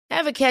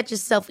Ever catch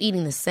yourself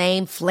eating the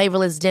same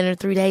flavorless dinner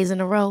 3 days in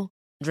a row?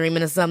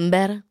 Dreaming of something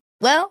better?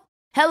 Well,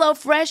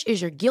 HelloFresh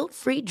is your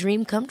guilt-free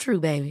dream come true,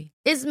 baby.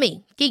 It's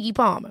me, Keke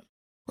Palmer.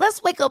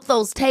 Let's wake up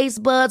those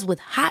taste buds with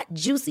hot,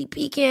 juicy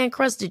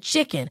pecan-crusted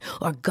chicken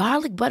or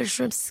garlic butter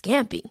shrimp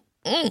scampi.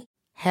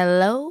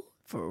 Hello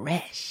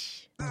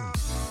Fresh.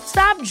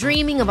 Stop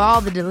dreaming of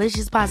all the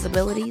delicious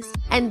possibilities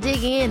and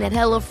dig in at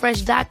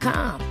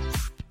HelloFresh.com.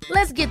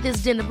 Let's get this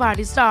dinner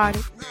party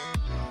started.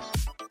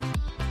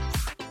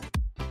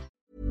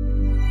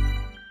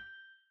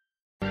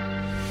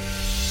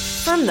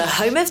 From the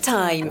home of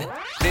time.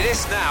 It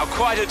is now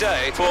quite a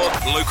day for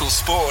local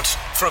sport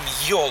from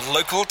your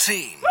local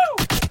team.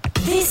 Woo!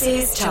 This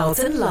is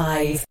Charlton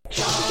Live.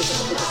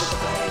 Charlton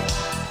Live.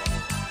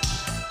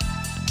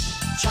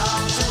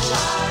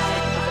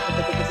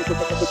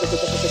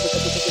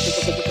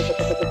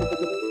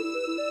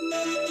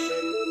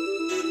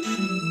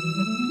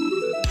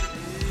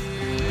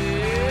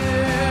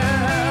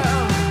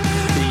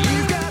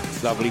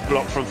 Lovely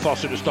block from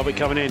Fosu to stop it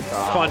coming in.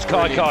 Finds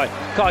Kai Kai.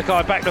 Kai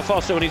Kai back to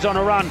Fosu and he's on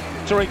a run.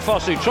 Tariq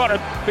Fosu trying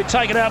to be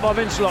taken out by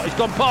Vincelot. He's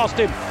gone past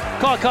him.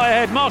 Kai Kai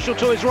ahead. Marshall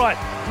to his right.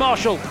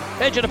 Marshall,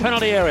 edge of the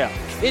penalty area.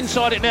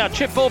 Inside it now.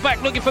 Chip ball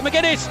back looking for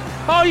McGuinness.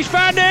 Oh, he's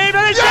found him.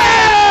 And it's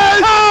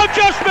yes! Oh,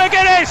 Josh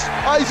McGuinness.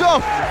 Oh, he's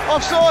off.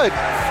 Offside.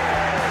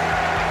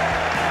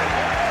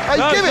 Oh,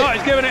 no, he's not.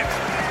 He's giving it.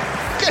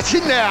 Get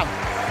in now.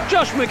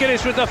 Josh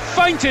McGuinness with the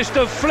faintest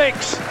of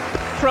flicks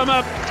from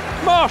a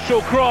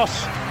Marshall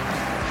cross.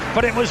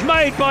 But it was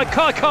made by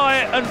Kai Kai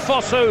and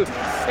Fosu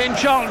in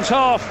Charlton's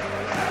half.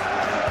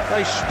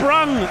 They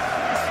sprung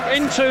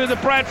into the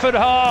Bradford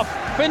half.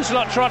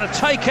 Vincelot trying to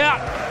take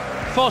out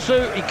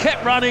Fosu. He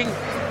kept running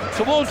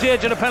towards the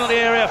edge of the penalty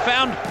area.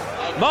 Found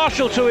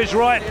Marshall to his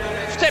right.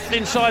 Stepped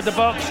inside the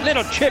box.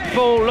 Little chip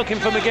ball looking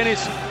for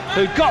McGuinness,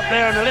 who got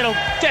there in a little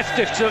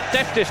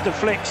deftest of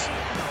flicks.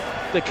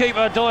 The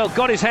keeper, Doyle,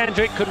 got his hand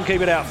to it, couldn't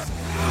keep it out.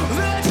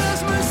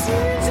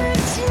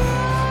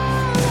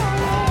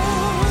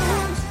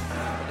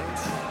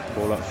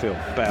 Ball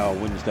upfield. Bauer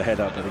wins the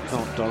header, but he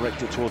can't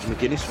direct it towards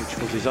McGuinness, which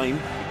was his aim.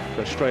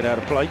 Goes straight out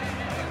of play.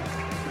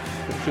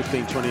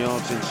 15-20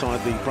 yards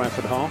inside the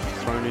Bradford half.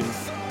 Thrown in.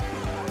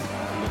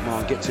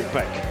 McMahon gets it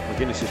back.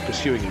 McGuinness is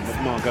pursuing him.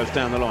 McMahon goes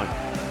down the line.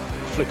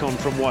 Flick on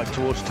from White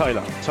towards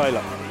Taylor.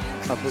 Taylor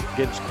up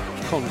against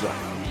Konza.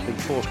 Being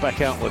forced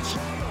back outwards.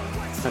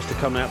 Has to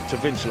come out to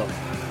Vincelot.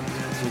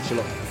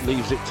 Vincelot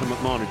leaves it to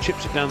McMahon, who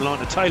chips it down the line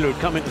to Taylor,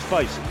 who'd come into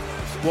space.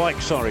 White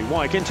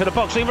into the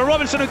box. Even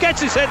Robinson, who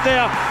gets his head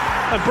there.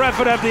 And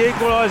Bradford have the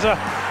equaliser.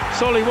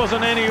 Solly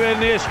wasn't anywhere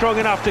near strong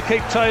enough to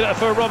keep Taylor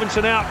for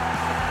Robinson out.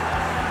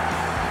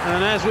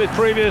 And as with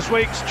previous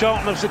weeks,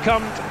 Charlton have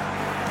succumbed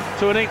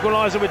to an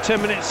equaliser with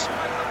 10 minutes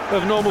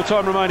of normal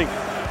time remaining.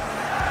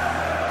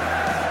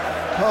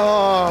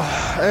 Oh,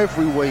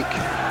 every week.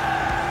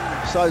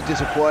 So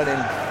disappointing.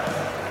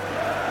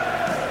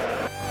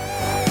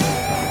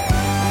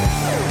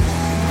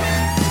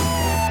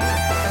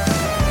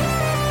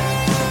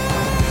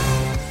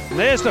 And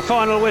there's the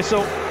final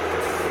whistle.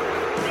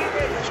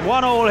 It's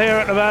 1-1 here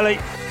at the Valley.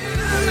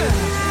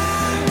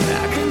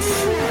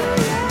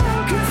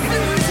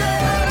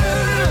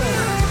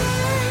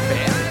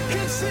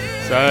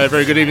 So,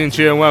 very good evening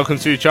to you and welcome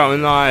to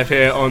Charlton Live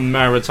here on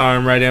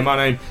Maritime Radio. My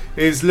name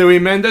is Louis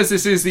Mendes.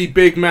 This is the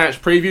big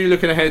match preview,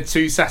 looking ahead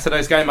to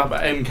Saturday's game up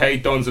at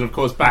MK Dons and of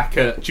course back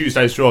at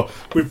Tuesday's draw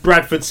with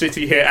Bradford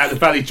City here at the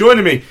Valley.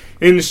 Joining me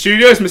in the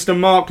studio is Mr.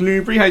 Mark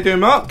Newbury. How you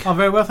doing, Mark? I'm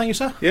very well, thank you,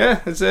 sir. Yeah,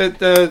 has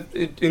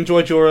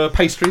enjoyed your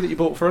pastry that you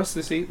bought for us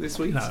this week?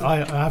 No,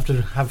 I have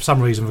to have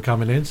some reason for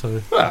coming in.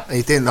 So well,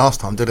 he didn't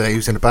last time, did he? He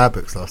was in the bad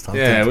books last time.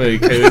 Yeah,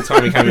 the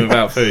time he came in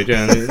without food,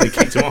 yeah, and they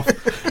kicked him off.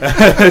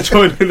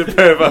 Joining the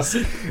pair of us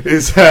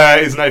is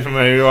Nathan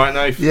May. You all right,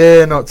 Nathan?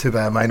 Yeah, not too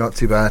bad, mate. Not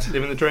too bad.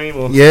 Living the dream,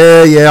 or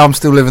yeah, I'm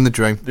still living the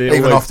dream,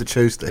 even always, after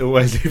Tuesday.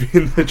 Always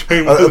living the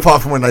dream.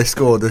 Apart from when they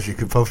scored, as you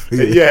could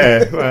probably.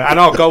 Yeah, and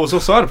our goal was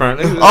offside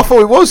apparently. I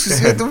thought it was.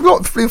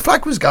 The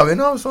flag was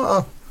going. I was like,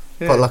 oh.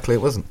 Yeah. But luckily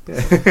it wasn't. I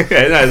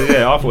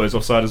thought it was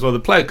offside as well.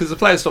 Because the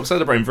players stopped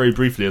celebrating very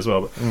briefly as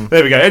well. But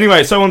there we go.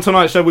 Anyway, so on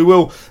tonight's show we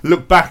will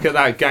look back at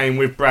that game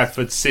with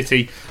Bradford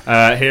City,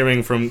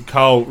 hearing from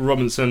Carl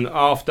Robinson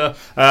after.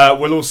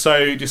 We'll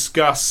also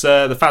discuss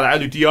the fact that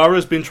Alou Diarra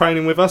has been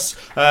training with us,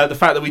 the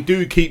fact that we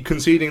do keep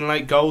conceding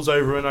late goals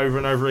over and over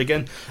and over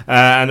again,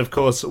 and of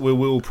course we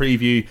will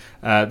preview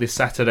this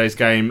Saturday's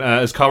game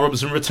as Carl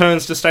Robinson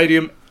returns to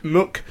Stadium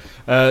Mook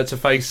to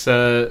face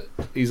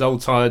his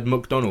old tired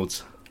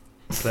McDonald's.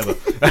 Clever.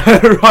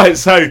 Right,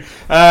 so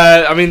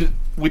I mean,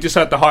 we just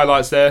had the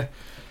highlights there.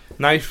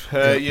 Nath,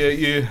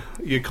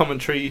 your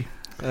commentary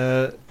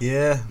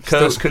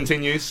curse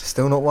continues.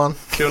 Still not won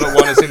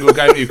a single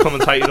game that you've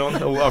commentated on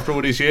after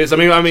all these years. I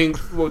mean,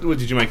 what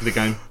did you make of the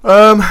game?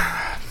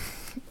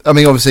 I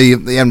mean, obviously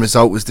the end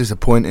result was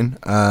disappointing.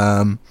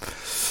 I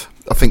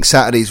think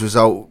Saturday's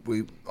result,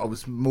 I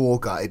was more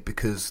gutted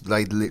because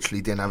they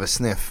literally didn't have a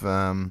sniff.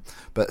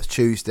 But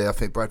Tuesday, I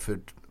think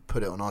Bradford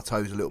put it on our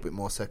toes a little bit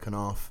more second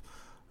half.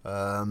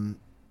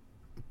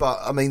 but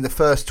I mean, the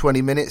first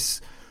 20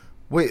 minutes,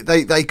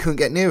 they couldn't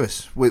get near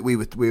us. We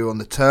were on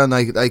the turn.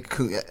 They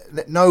couldn't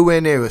get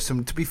nowhere near us.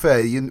 And to be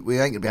fair, we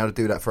ain't gonna be able to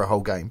do that for a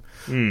whole game.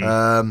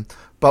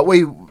 But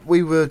we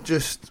were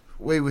just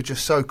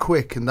so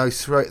quick, and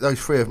those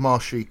three of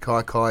Marshy,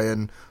 Kai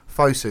and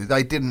Fosu,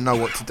 they didn't know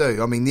what to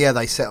do. I mean, yeah,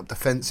 they set up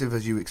defensive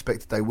as you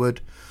expected they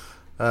would,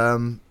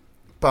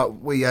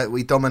 but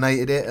we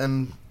dominated it,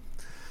 and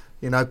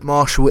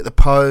Marshall at the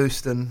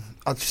post, and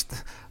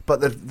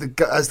but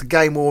as the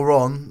game wore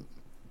on,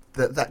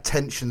 that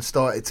tension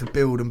started to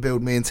build and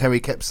build. Me and Terry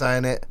kept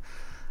saying it,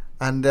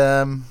 and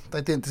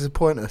they didn't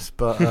disappoint us.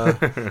 But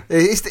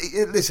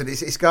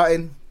it's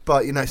gutting.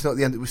 But it's not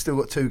the end. We've still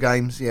got 2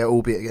 games,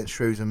 albeit against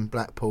Shrews and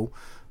Blackpool.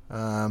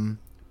 But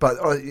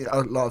like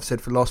I've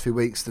said for the last few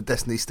weeks, the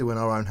destiny's still in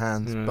our own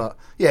hands. But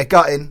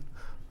gutting.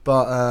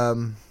 But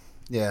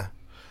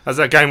as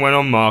that game went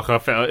on, Mark, I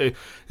felt it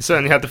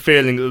certainly had the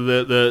feeling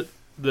that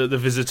the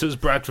visitors,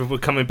 Bradford, were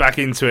coming back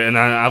into it, and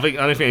I don't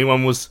think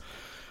anyone was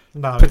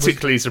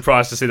particularly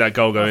surprised to see that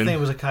goal go in. I think it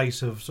was a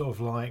case of sort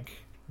of like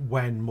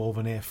when more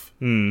than if.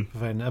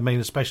 Then I mean,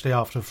 especially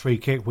after a free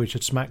kick which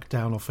had smacked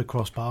down off the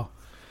crossbar.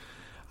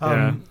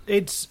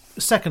 It's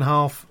second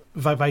half.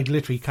 They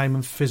literally came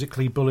and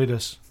physically bullied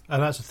us,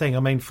 and that's the thing. I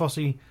mean,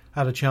 Fossey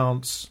had a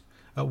chance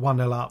at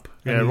 1-0 up.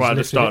 Right at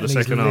the start of the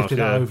second half. Lifted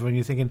it over, and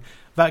you're thinking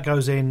that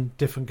goes in,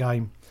 different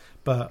game.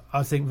 But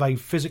I think they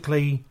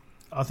physically.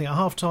 I think at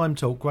half-time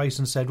talk,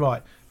 Grayson said,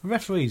 "Right, the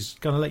referee's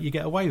going to let you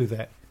get away with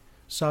it,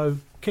 so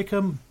kick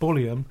them,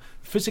 bully them.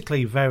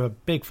 Physically, they're a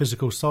big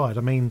physical side.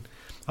 I mean."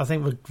 I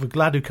think the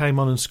lad who came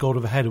on and scored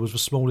with a header was the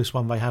smallest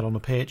one they had on the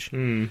pitch,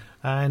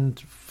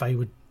 and they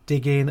would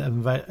dig in,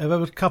 and there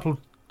were a couple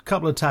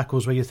of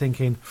tackles where you're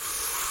thinking,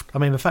 I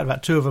mean, the fact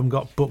that 2 of them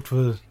got booked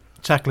for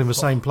tackling the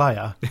same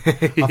player, I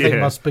think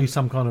must be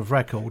some kind of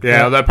record.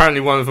 Yeah, although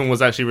apparently one of them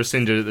was actually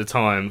rescinded at the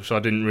time, which I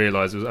didn't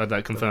realise. I had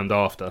that confirmed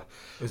after.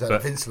 Was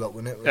that Vincelot,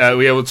 wasn't it?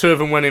 Well, 2 of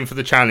them went in for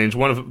the challenge.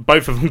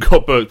 Both of them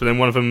got booked, but then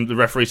one of them, the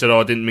referee said,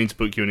 I didn't mean to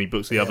book you, and he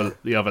books the other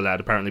lad,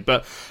 apparently.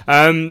 But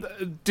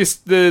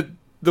just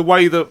the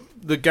way that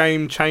the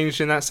game changed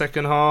in that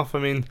second half, I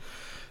mean,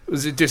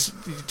 was it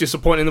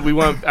disappointing that we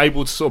weren't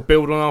able to sort of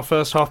build on our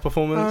first half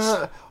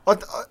performance?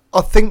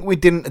 I think we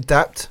didn't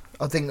adapt.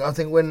 I think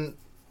when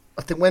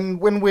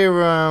we have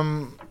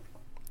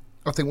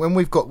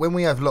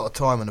a lot of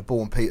time on the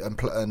ball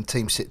and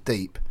teams sit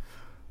deep,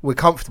 we're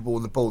comfortable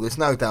with the ball. There's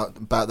no doubt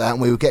about that.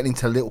 And we were getting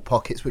into little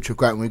pockets, which were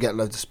great, and we get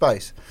loads of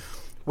space.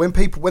 When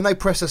they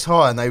press us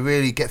high and they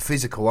really get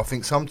physical, I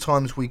think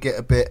sometimes we get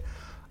a bit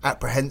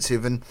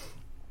apprehensive, and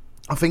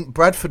I think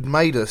Bradford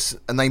made us,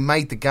 and they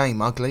made the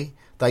game ugly.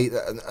 They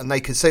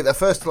could see that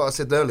first, like I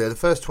said earlier, the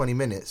first 20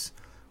 minutes,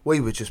 we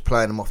were just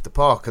playing them off the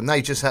park, and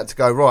they just had to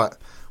go, right,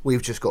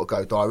 we've just got to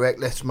go direct.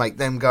 Let's make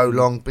them go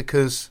long,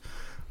 because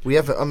we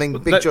have. I mean,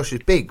 Big Josh is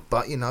big,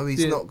 but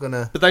he's not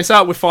gonna. But they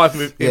start with 5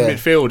 in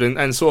midfield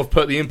and sort of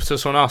put the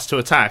impetus on us to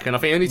attack. And I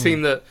think any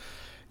team that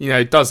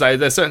does that,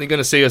 they're certainly going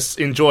to see us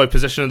enjoy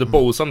possession of the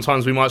ball.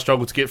 Sometimes we might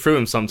struggle to get through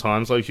them.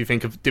 Sometimes, like if you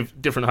think of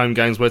different home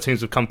games where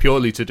teams have come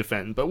purely to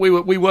defend, but we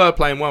were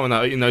playing well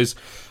in those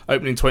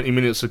opening 20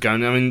 minutes ago.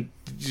 And I mean,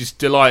 just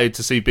delighted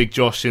to see Big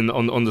Josh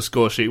on the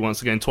score sheet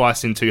once again,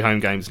 twice in 2 home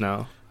games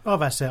now. Oh,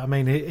 that's it. I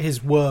mean,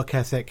 his work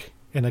ethic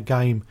in a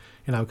game,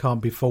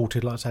 can't be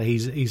faulted. Like I say,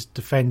 he's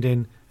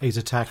defending, he's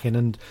attacking,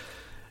 and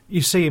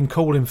you see him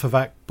calling for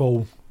that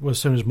ball as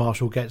soon as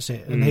Marshall gets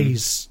it, and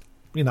he's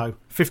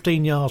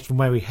 15 yards from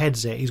where he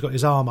heads it, he's got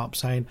his arm up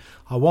saying,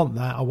 I want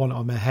that, I want it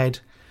on my head.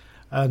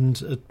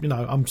 And,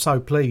 I'm so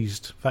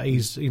pleased that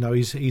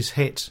he's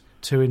hit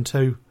 2 in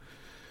 2.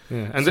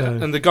 Yeah,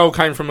 and the goal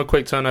came from a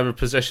quick turnover of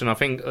possession. I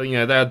think they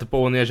had the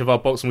ball on the edge of our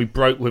box, and we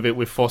broke with it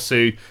with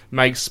Fosu,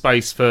 makes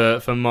space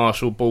for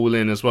Marshall, ball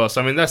in as well.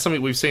 So I mean, that's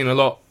something we've seen a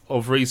lot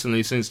of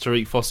recently since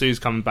Tariq Fosu's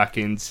coming back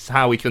in. It's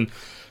how we can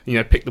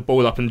pick the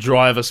ball up and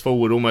drive us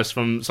forward almost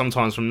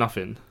sometimes from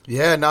nothing.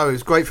 Yeah, no, it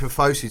was great for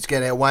Fosu to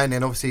get it away, and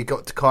then obviously he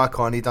got to Kai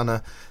and he done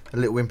a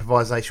little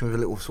improvisation with a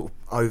little sort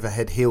of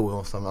overhead heel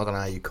or something. I don't know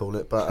how you call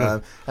it,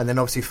 but and then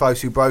obviously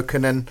Fosu broke,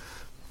 and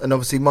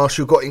obviously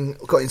Marshall got in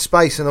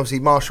space, and obviously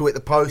Marshall hit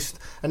the post,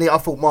 and I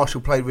thought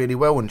Marshall played really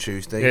well on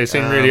Tuesday. Yeah, he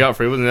seemed really up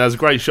for it, wasn't it? That was a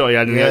great shot he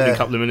had in the opening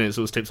couple of minutes.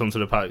 It was tipped onto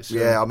the post.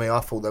 Yeah, I mean, I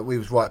thought that we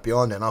was right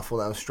behind it, and I thought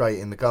that was straight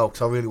in the goal,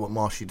 because I really want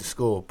Marshall to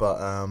score. But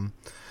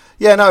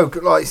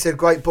like you said,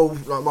 great ball.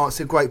 Like Mark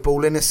said, great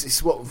ball in.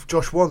 It's what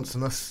Josh wants,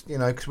 and that's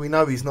because we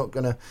know he's not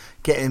going to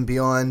get in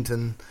behind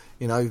and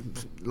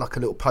like a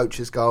little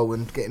poacher's goal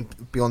and getting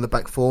beyond the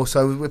back 4.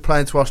 So we're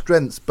playing to our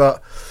strengths,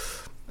 but.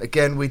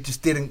 Again, we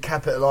just didn't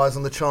capitalise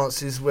on the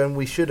chances when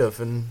we should have,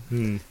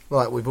 and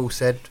like we've all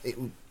said,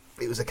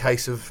 it was a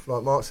case of,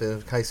 like Mark said,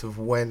 a case of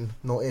when,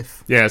 not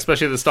if. Yeah,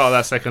 especially at the start of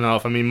that second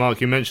half. I mean,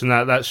 Mark, you mentioned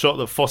that shot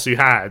that Fosu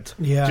had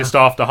just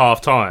after half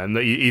time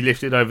that he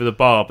lifted over the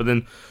bar, but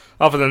then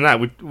other than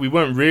that, we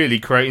weren't really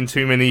creating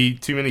too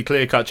many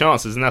clear cut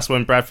chances, and that's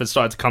when Bradford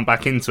started to come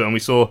back into it, and we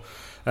saw.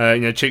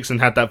 Chickson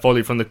had that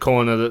volley from the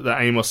corner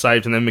that Amos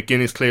saved, and then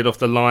McGuinness cleared off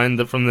the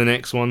line from the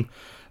next one.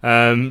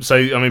 So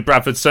I mean,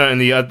 Bradford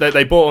certainly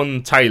they brought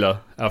on Taylor.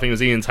 I think it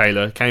was Ian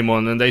Taylor came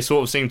on, and they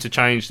sort of seemed to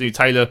change.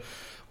 Taylor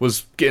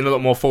was getting a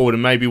lot more forward,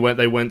 and maybe when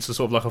they went to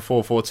sort of like a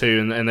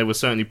 4-4-2, and they were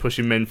certainly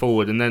pushing men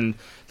forward. And then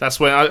that's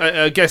when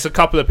I guess a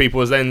couple of people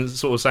was then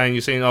sort of saying,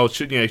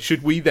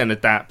 should we then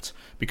adapt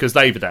because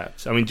they've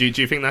adapted? I mean, do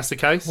you think that's the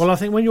case? Well, I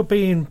think when you're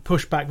being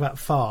pushed back that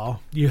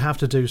far, you have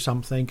to do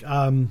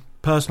something.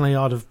 Personally,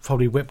 I'd have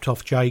probably whipped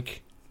off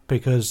Jake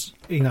because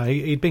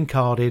he'd been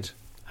carded,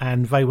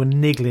 and they were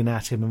niggling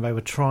at him, and they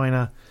were trying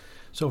to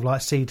sort of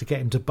like see to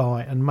get him to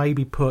bite, and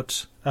maybe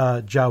put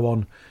Joe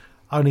on.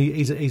 Only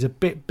he's a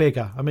bit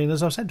bigger. I mean,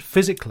 as I said,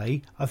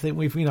 physically, I think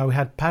we've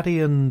had Paddy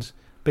and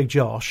Big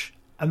Josh,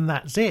 and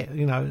that's it.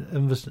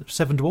 And the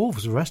Seven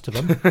Dwarfs, the rest of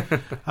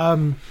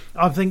them.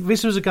 I think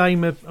this was a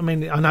game of. I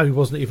mean, I know he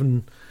wasn't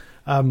even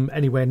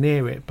anywhere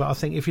near it, but I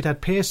think if you'd had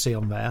Piercy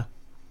on there,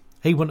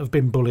 he wouldn't have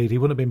been bullied. He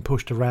wouldn't have been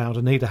pushed around,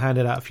 and he'd have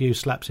handed out a few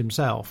slaps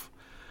himself.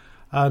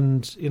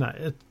 And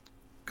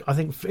I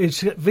think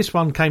this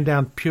one came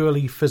down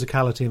purely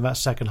physicality in that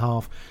second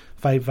half.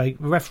 The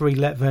referee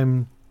let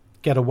them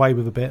get away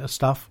with a bit of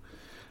stuff,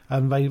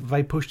 and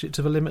they pushed it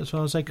to the limit as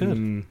well as they could.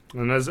 And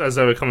as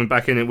they were coming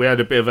back in it, we had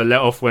a bit of a let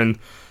off when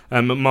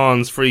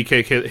McMahon's free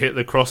kick hit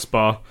the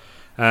crossbar,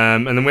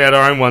 and then we had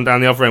our own one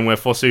down the other end where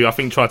Fosu I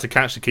think tried to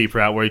catch the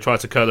keeper out, where he tried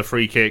to curl a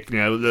free kick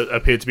that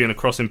appeared to be in a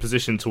crossing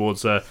position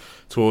towards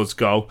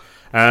goal.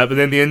 But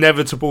then the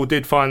inevitable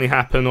did finally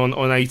happen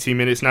on 80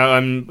 minutes. Now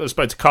I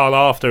spoke to Carl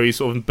after, he's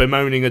sort of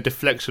bemoaning a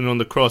deflection on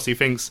the cross. He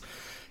thinks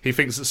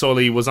that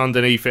Solly was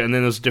underneath it, and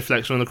then there's a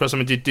deflection on the cross. I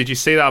mean, did you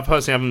see that? I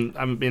personally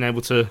haven't been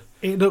able to.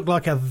 It looked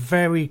like a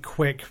very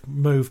quick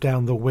move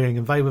down the wing,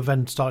 and they were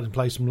then starting to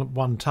play some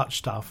one-touch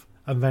stuff.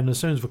 And then as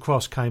soon as the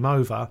cross came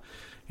over,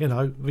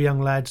 the young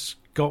lads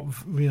got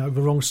the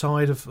wrong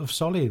side of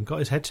Solly and got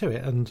his head to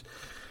it, and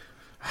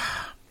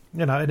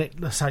and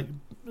let's say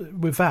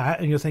with that,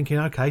 and you're thinking,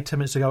 okay, 10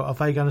 minutes ago, are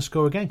they going to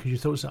score again? Because you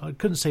thought I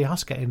couldn't see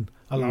us getting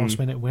a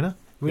last-minute winner.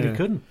 Really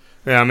couldn't.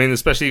 Yeah, I mean,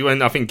 especially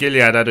when I think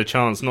Gilead had a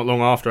chance not long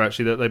after,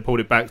 actually, that they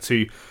pulled it back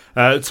to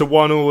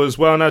 1-1 as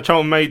well. Now,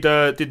 Charlton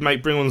did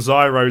bring on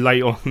Zyro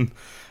late on.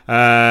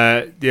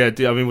 I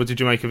mean, what did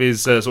you make of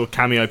his sort of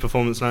cameo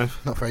performance now?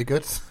 Not very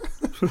good.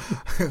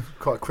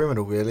 Quite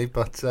criminal, really,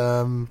 but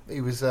he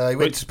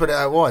went to put it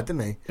out wide,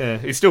 didn't he? Yeah,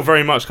 he's still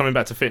very much coming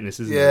back to fitness,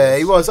 isn't he? Yeah,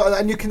 he was, and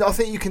I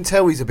think you can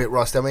tell he's a bit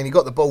rusty. I mean, he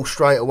got the ball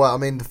straight away. I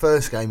mean, the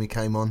first game he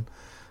came on.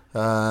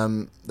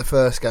 The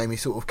first game he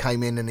sort of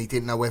came in and he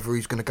didn't know whether he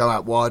was going to go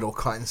out wide or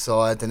cut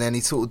inside, and then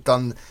he sort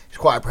of he was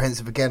quite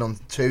apprehensive again on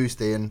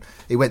Tuesday, and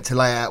he went to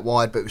lay out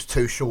wide but it was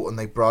too short and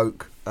they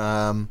broke.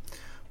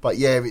 But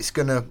yeah, it's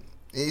gonna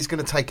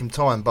take him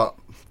time, but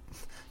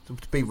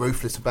to be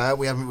ruthless about it,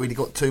 we haven't really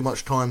got too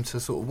much time to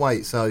sort of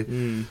wait. So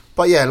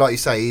but yeah, like you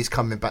say, he's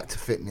coming back to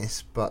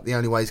fitness, but the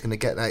only way he's going to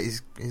get that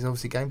is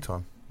obviously game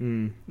time.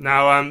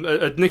 Now,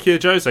 Nicky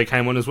Jose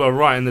came on as well,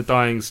 right in the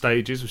dying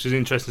stages, which is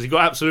interesting. He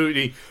got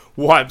absolutely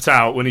wiped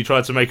out when he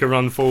tried to make a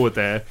run forward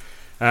there.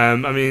 I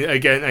mean,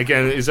 again,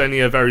 it's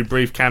only a very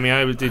brief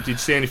cameo. Did you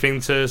see anything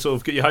to sort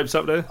of get your hopes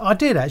up there? I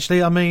did,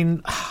 actually. I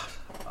mean,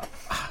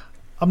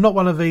 I'm not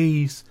one of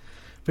these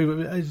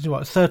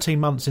people. 13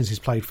 months since he's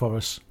played for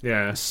us.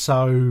 Yeah.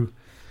 So,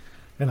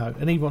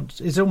 and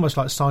it's almost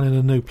like signing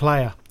a new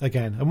player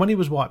again. And when he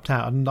was wiped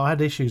out, and I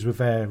had issues with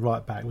their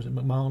right back, was it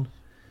McMahon?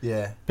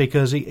 Yeah,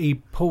 because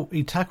he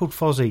tackled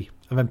Fozzie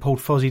and then pulled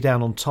Fozzie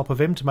down on top of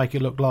him to make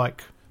it look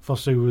like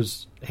Fosu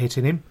was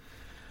hitting him,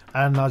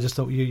 and I just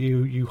thought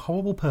you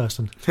horrible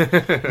person, in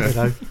various.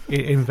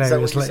 Is that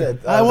what you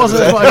said? I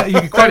wasn't.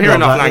 You can't hear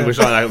enough language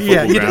like that.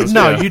 Yeah, grounds,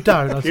 no, you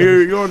don't.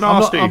 You're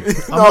nasty,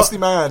 nasty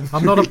man.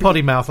 I'm not a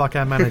potty mouth like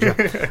our manager.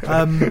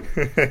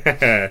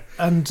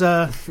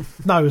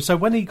 No, so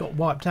when he got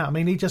wiped out, I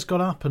mean, he just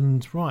got up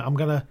and I'm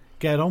going to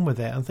get on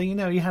with it. And thinking,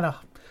 he had a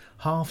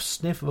half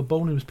sniff of a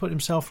ball and he was putting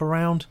himself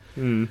around.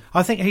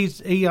 I think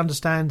he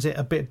understands it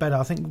a bit better.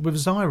 I think with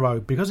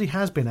Zyro, because he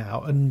has been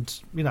out and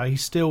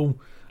he's still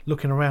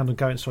looking around and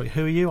going, sorry,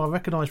 who are you? I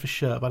recognise the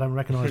shirt but I don't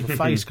recognise the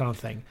face, kind of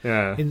thing.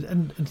 Yeah.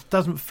 And it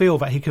doesn't feel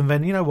that he can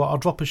then, I'll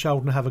drop a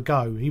shoulder and have a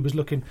go. He was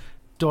looking,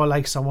 do I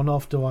lay someone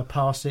off? Do I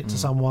pass it to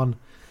someone?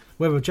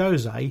 Where with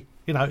Jose,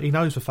 he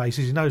knows the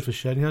faces, he knows the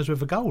shirt, he knows where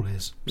the goal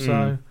is.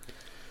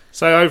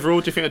 So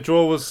overall, do you think a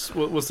draw was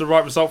the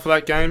right result for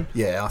that game?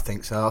 Yeah, I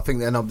think so. I think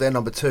they're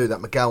number two. That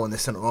McGowan, their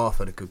centre half,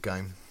 had a good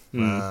game.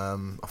 I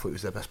thought he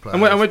was their best player.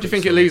 And where do you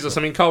think it leaves us?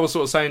 I mean, Carl was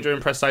sort of saying during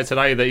press day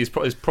today that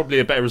it's probably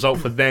a better result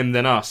for them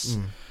than us.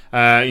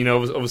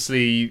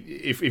 Obviously,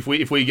 if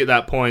we get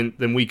that point,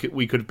 then we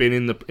could have been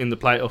in the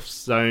playoff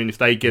zone. If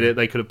they get it,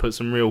 they could have put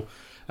some real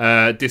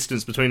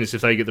distance between us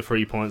if they get the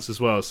 3 points as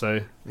well.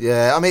 So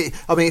yeah, I mean,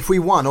 if we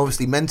won,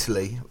 obviously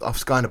mentally,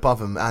 us going above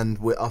them and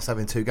us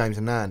having 2 games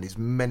in hand is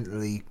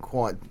mentally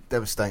quite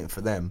devastating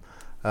for them.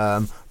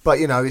 But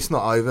it's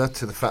not over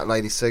to the fat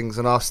lady sings,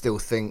 and I still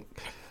think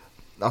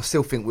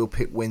we'll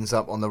pick wins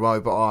up on the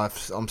road. But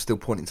I'm still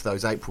pointing to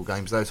those April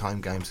games. Those home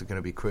games are going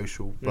to be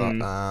crucial. But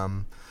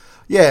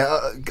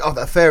Yeah,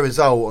 a fair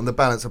result on the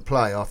balance of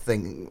play. I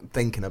think,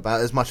 thinking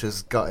about it, as much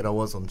as gutted I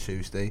was on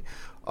Tuesday,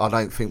 I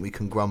don't think we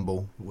can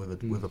grumble with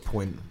a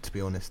point, to be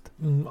honest.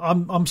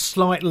 I'm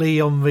slightly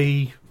on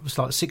it's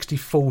like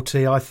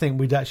 60-40. I think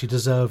we'd actually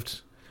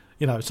deserved,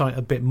 something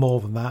a bit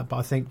more than that. But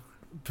I think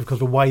because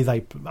the way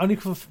they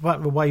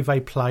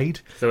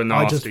played, they were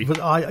nasty.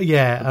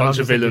 A bunch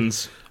of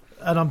villains.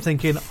 And I'm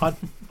thinking, I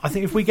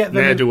think if we get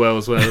them,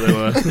 ne'er-do-wells, whatever they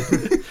were,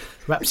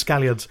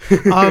 rapscallions.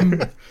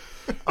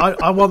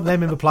 I want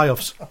them in the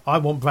playoffs. I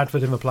want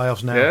Bradford in the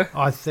playoffs now. Yeah?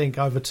 I think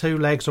over 2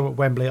 legs or at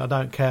Wembley, I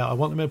don't care. I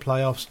want them in the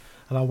playoffs,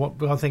 and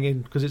I'm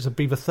thinking because it's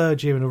be the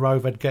 3rd year in a row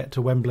they'd get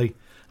to Wembley.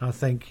 And I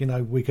think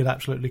we could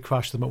absolutely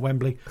crush them at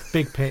Wembley.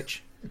 Big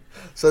pitch.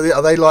 So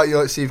are they like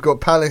you? So you've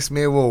got Palace,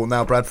 Millwall,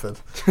 now Bradford.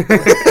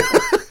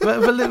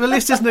 The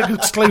list isn't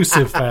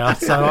exclusive there,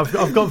 so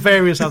I've got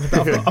various other.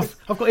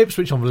 I've got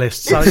Ipswich on the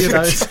list, so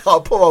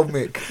Oh, poor old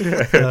Mick.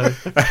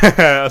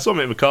 I saw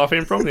Mick McCarthy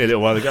in Bromley a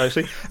little while ago.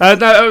 See,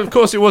 no, of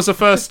course it was a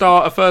first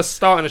start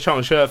in a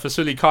championship for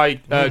Sully Kai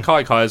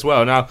as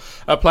well. Now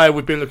a player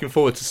we've been looking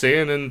forward to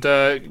seeing and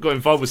got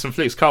involved with some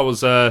flicks. Carl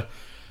was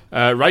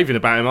raving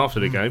about him after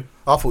the game.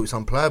 I thought he was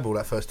unplayable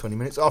that first 20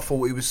 minutes. I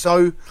thought he was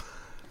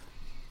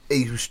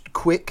He was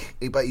quick,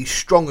 but he's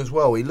strong as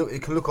well. He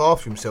can look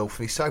after himself.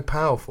 He's so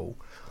powerful,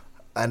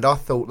 and I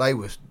thought they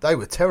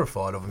were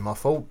terrified of him. I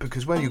thought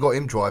because when you got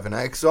him driving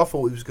at, because I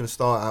thought he was going to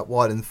start out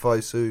wide and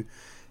Fosu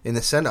in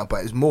the centre,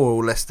 but it was more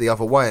or less the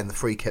other way, and the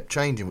three kept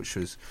changing, which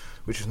was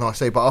nice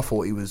to see. But I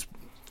thought he was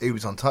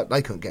untouched.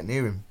 They couldn't get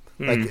near him.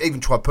 They even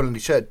tried pulling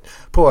his shirt.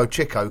 Poor old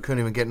Chico couldn't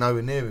even get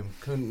nowhere near him.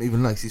 Couldn't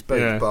even lace his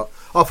boots. Yeah. But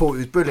I thought it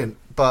was brilliant.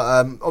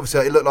 But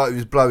obviously it looked like he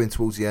was blowing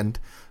towards the end.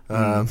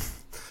 I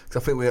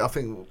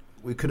think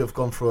we could have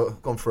gone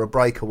for a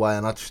breakaway,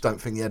 and I just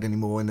don't think he had any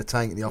more in the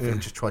tank. I think he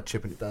just tried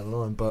chipping it down the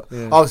line. But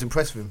I was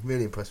impressed with him,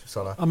 really impressed with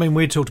Salah. I mean,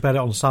 we talked about it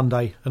on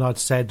Sunday, and I'd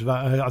said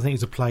that I think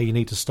it's a play you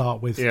need to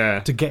start with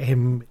to get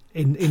him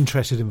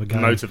interested in the game,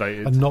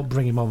 motivated, and not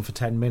bring him on for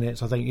 10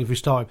 minutes. I think if we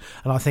start,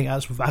 and I think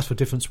that's the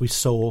difference we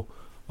saw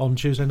on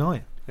Tuesday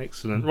night.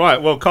 Excellent.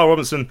 Right, well, Carl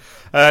Robinson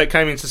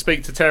came in to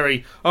speak to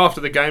Terry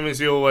after the game, as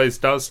he always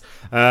does.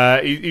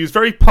 He was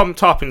very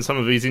pumped up in some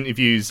of his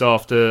interviews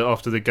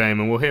after the game,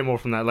 and we'll hear more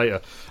from that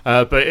later.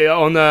 But by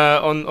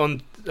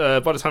the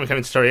time he came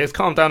into Terry, he's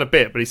calmed down a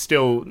bit, but he's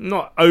still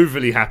not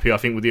overly happy, I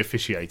think, with the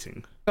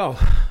officiating. Oh,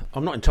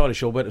 I'm not entirely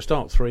sure where to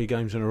start. 3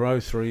 games in a row,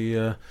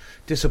 3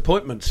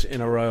 disappointments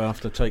in a row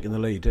after taking the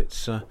lead.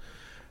 It's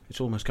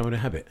almost becoming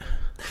a habit.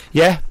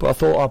 Yeah, but I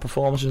thought our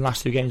performances in the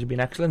last 2 games have been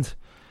excellent.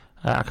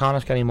 I can't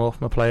ask any more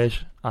from the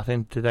players. I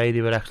think today they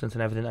were excellent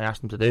in everything I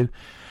asked them to do.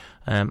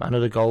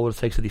 Another goal that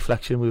takes a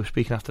deflection. We were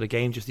speaking after the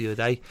game just the other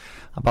day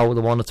about the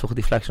one that took a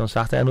deflection on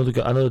Saturday.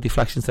 Another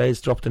deflection today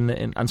is dropped in,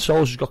 and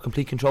Soldier's got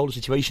complete control of the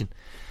situation.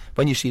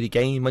 When you see the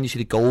game, when you see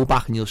the goal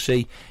back, and you'll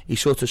see he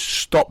sort of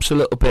stops a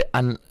little bit,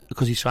 and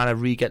because he's trying to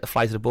re-get the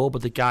flight of the ball,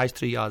 but the guys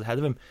 3 yards ahead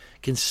of him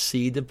can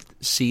see the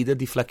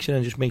deflection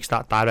and just makes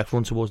that direct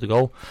run towards the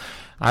goal.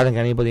 I think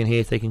anybody in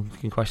here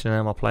can question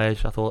any of our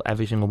players. I thought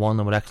every single one of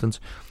them were excellent.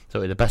 So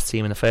we were the best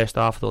team in the first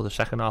half. I thought the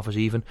second half was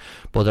even,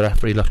 but the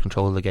referee lost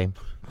control of the game.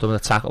 Some of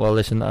the tackle. Well,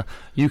 listen,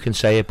 you can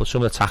say it, but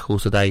some of the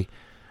tackles today.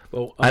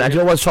 Well, and you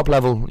know what? Top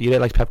level, you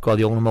like Pep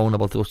Guardiola moan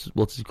about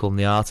what does he call them,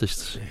 the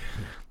artists.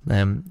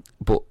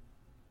 But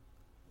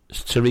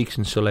Tariq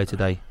and Soulé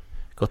today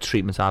got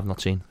treatments I've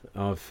not seen.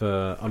 I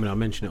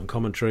mentioned it on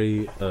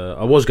commentary.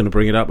 I was going to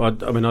bring it up.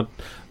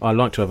 I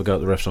like to have a go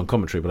at the refs on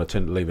commentary, but I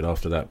tend to leave it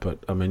after that. But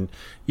I mean,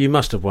 you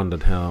must have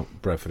wondered how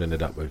Bradford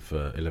ended up with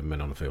 11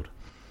 men on the field.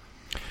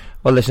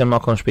 Well, listen, I'm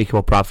not going to speak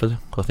about Bradford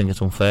because I think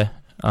it's unfair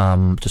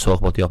to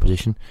talk about the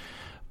opposition.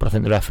 But I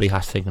think the referee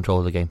has to take control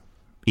of the game.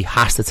 He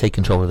has to take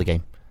control of the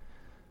game.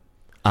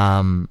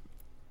 And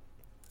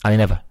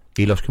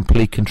he lost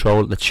complete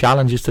control. The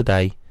challenges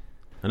today.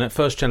 And that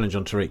first challenge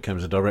on Tariq came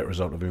as a direct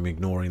result of him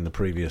ignoring the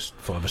previous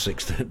 5 or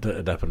 6 that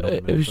had happened.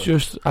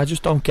 I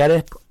just don't get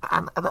it.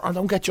 I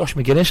don't get Josh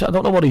McGuinness. I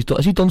don't know what he's done.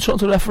 Has he done something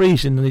to the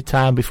referees in the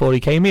time before he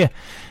came here?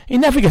 He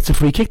never gets a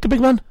free kick, the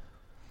big man.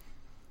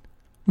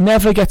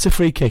 Never gets a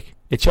free kick.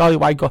 It's Charlie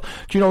White got.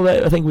 Do you know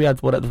that? I think we had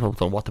I don't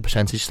know what the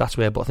percentage stats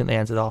were, but I think they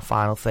entered our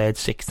final third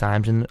 6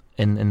 times in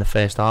the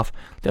first half.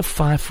 They have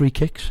 5 free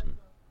kicks.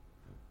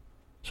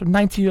 So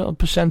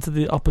 90% of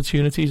the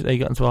opportunities they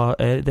got into our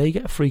they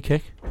get a free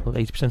kick. Well,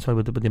 80%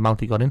 with the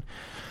amount he got in.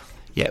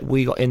 Yeah,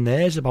 we got in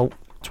theirs about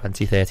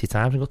 20-30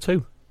 times and got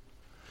 2.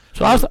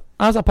 So how's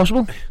that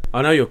possible?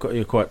 I know you're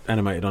quite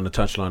animated on the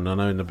touchline. I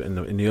know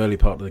in the early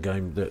part of the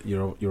game that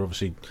you're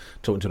obviously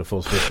talking to the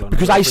full fifth line.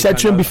 Because I said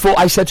to him before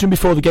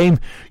the game,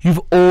 you've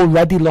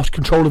already lost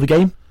control of the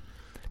game.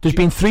 There's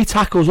been 3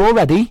 tackles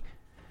already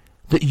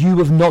that you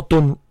have not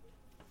done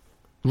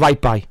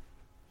right by,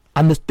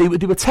 and they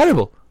were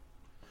terrible.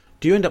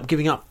 Do you end up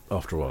giving up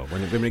after a while?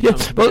 When it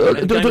comes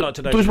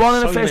there was one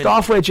in the first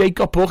half where Jake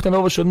got booked, and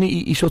all of a sudden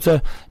he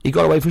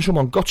got away from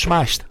someone, got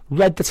smashed,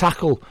 read the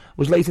tackle,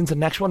 was late into the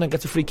next one, and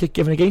gets a free kick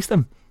given against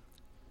him.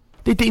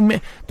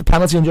 The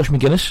penalty on Josh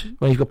McGuinness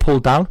when he got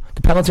pulled down,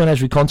 the penalty on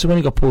Ezri Konsa when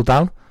he got pulled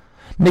down.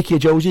 Nicky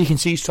Josie, you can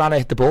see he's trying to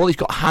hit the ball. He's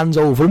got hands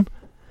over him.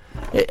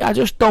 I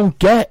just don't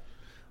get.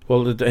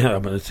 Well,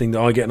 the thing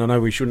that I get, and I know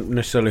we shouldn't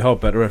necessarily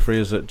hold back the referee,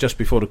 is that just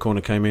before the corner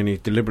came in, he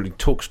deliberately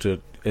talks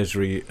to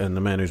Esri and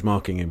the man who's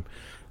marking him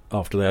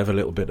after they have a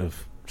little bit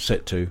of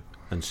set to,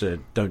 and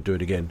said, "Don't do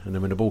it again." And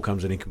then when the ball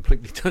comes in, he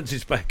completely turns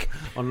his back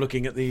on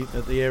looking at the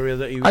area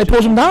that he was. I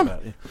pulls him down.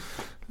 About, yeah.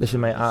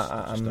 Listen, mate,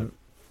 I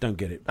don't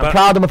get it. I'm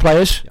proud of my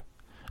players. Yeah.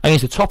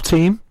 Against the top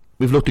team,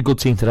 we've looked a good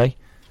team today.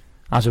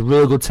 That's a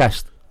real good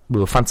test. We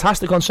were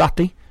fantastic on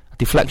Saturday. A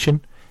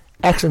deflection.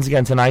 Excellent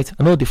again tonight.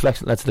 Another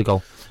deflection led to the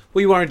goal. Were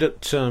you worried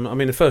that,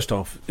 the first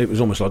half, it was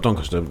almost like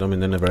Doncaster. I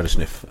mean, they never had a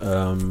sniff.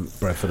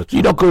 Bradford.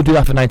 You're not going to do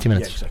that for 90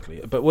 minutes. Yeah, exactly.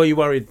 But were you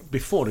worried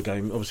before the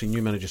game? Obviously,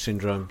 new manager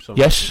syndrome.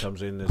 Yes,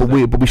 comes in, but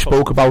we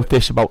spoke about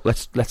this, about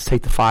let's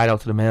take the fire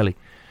out of them early.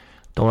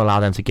 Don't allow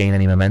them to gain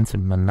any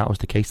momentum, and that was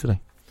the case today.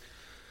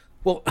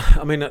 Well,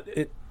 I mean,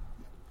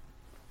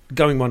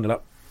 going 1-0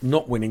 up,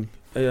 not winning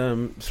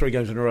 3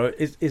 games in a row,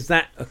 is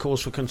that a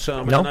cause for concern?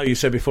 I mean, no. I know you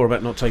said before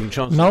about not taking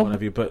chances, no, what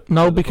have you, but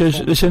no, because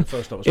listen,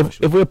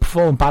 if we're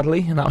performing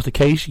badly, and that was the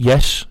case,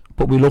 yes,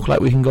 but we look like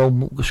we can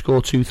go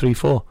score 2, 3,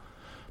 4.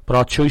 But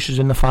our choices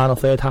in the final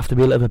third have to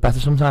be a little bit better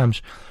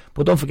sometimes.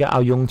 But don't forget how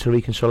young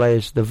Tariq and Soleil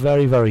is. They're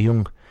very, very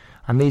young,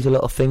 and these are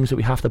little things that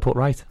we have to put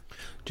right.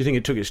 Do you think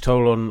it took its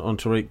toll on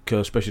Tariq,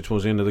 especially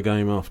towards the end of the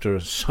game after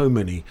so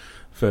many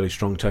fairly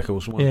strong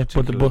tackles? Yeah,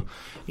 but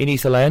he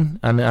needs to learn,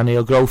 and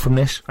he'll grow from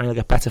this, and he'll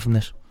get better from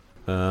this.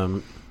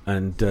 I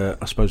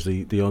suppose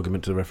the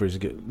argument to the referees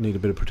is need a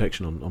bit of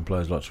protection on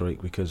players like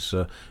Tariq, because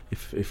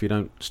if you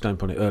don't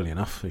stamp on it early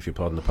enough, if you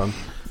pardon the pun,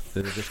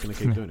 then they're just going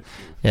to keep doing it.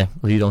 Yeah,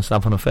 well, you don't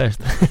stamp on it first.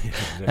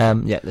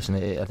 Exactly.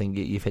 Listen, I think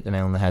you've hit the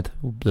nail on the head.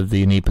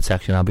 You need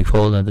protection. I'll be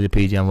calling the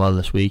PGM well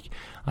this week,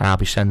 and I'll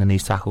be sending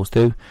these tackles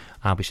too.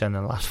 I'll be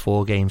sending the last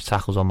 4 games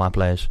tackles on my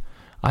players.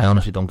 I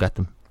honestly don't get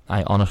them.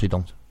 I honestly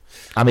don't.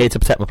 I'm here to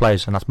protect my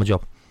players, and that's my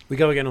job. We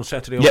go again on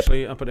Saturday,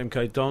 obviously, up at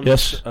MK Dons.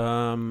 Yes.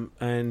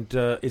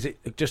 Is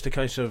it just a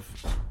case of,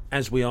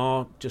 as we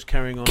are, just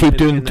carrying on? Keep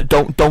doing.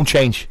 Don't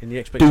change. In the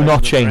expectation do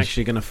not that change. we're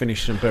actually going to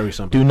finish and bury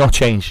something. Do not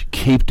change.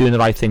 Keep doing the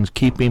right things.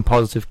 Keep being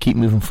positive. Keep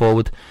moving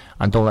forward,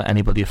 and don't let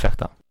anybody affect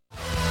that.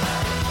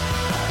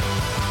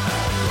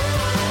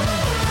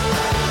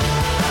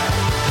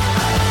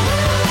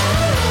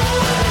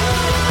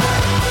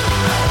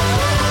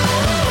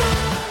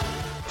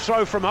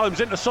 Throw from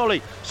Holmes into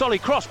Solly. Solly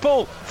cross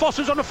ball.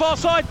 Foster's on the far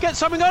side. Get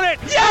something on it.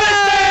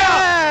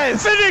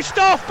 Yes! Finished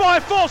off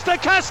by Forster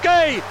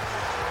Kasky.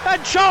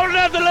 And Charlton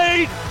have the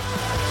lead.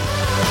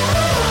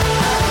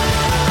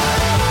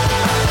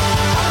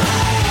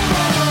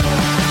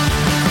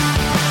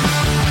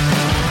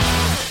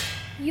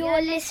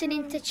 You're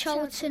listening to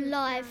Charlton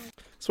Live.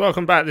 So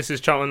welcome back. This is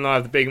Charlton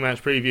Live, the big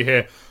match preview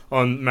here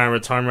on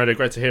Maritime Radio.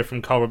 Great to hear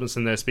from Carl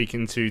Robinson there,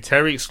 speaking to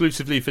Terry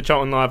exclusively for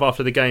Charlton Live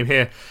after the game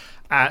here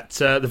at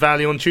the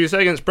Valley on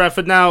Tuesday against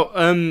Bradford. Now,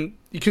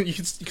 you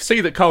can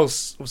see that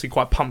Carl's obviously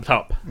quite pumped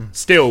up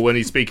still when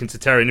he's speaking to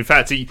Terry. And in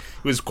fact, he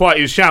was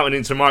shouting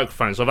into the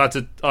microphone. So I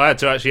had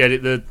to actually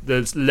edit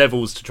the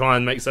levels to try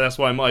and make, so that's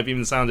why it might have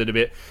even sounded a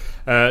bit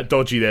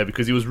dodgy there,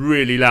 because he was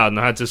really loud, and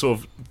I had to sort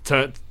of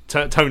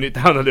tone it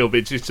down a little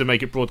bit just to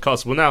make it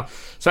broadcastable now.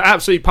 So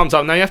absolutely pumped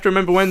up. Now you have to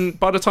remember,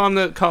 by the time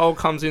that Carl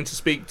comes in to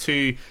speak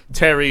to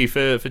Terry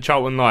for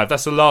Charlton Live,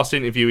 that's the last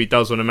interview he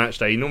does on a match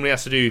day. He normally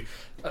has to do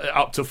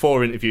up to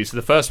 4 interviews. So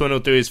the first one he'll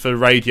do is for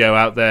radio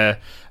out there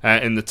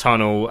in the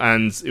tunnel,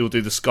 and he'll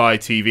do the Sky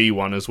TV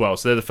one as well.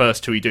 So they're the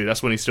first 2 he do.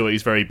 That's when he's still at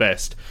his very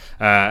best.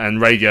 And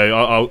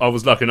radio, I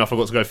was lucky enough I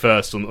got to go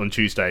first on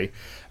Tuesday.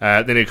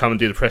 Then he'll come and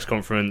do the press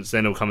conference.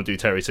 Then he'll come and do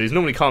Terry. So he's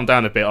normally calmed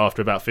down a bit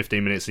after about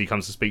 15 minutes, and he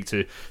comes to speak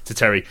to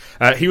Terry.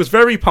 He was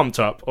very pumped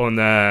up on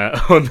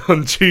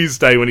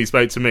Tuesday when he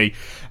spoke to me.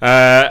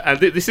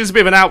 And this is a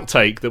bit of an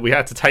outtake that we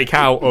had to take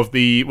out of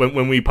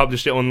when we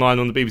published it online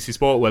on the BBC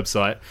Sport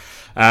website.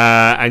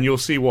 And you'll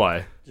see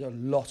why. There's a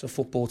lot of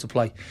football to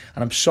play,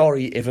 and I'm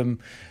sorry if I'm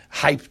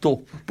hyped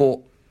up, but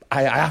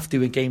I have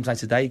to in games like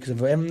today, because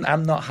if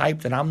I'm not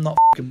hyped, then I'm not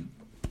fucking...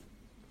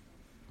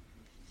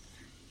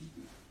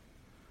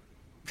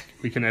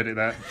 We can edit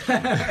that.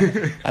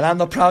 And I'm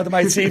not proud of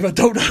my team. I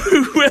don't know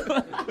who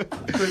will.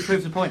 It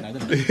proves the point now,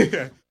 doesn't it?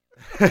 Yeah.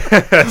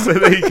 So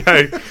there you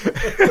go.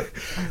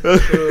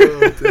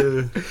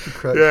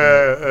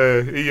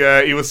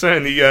 He was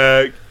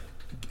certainly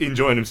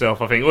enjoying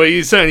himself, I think. Well,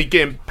 he's certainly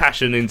getting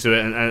passion into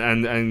it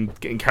and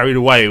getting carried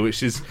away,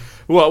 which is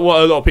what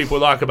a lot of people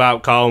like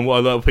about Carl, and what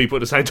a lot of people at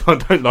the same time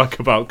don't like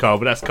about Carl.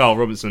 But that's Carl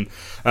Robinson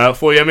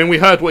for you. I mean, we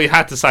heard what he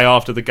had to say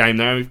after the game.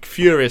 Now,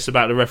 furious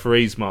about the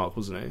referees, Mark,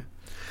 wasn't he?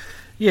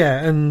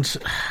 Yeah, and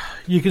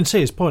you can see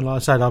his point. Like I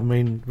said, I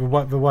mean,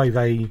 the way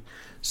they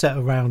set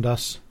around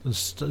us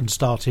and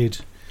started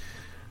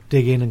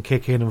digging and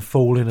kicking and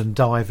falling and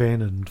diving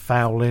and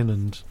fouling,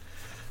 and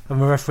the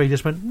referee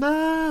just went,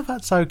 "Nah,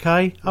 that's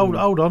okay.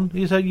 Hold on."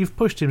 You say you've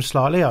pushed him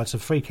slightly. Oh, it's a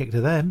free kick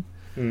to them,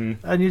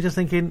 and you're just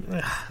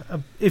thinking,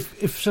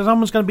 if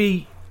someone's going to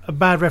be a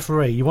bad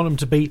referee, you want them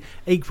to be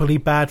equally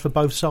bad for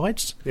both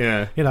sides.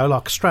 Yeah,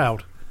 like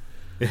Stroud.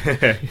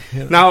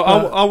 Now,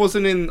 I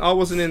wasn't in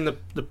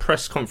the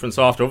press conference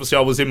after. Obviously,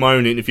 I was in my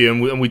own interview,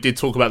 and we did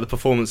talk about the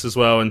performance as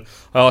well. And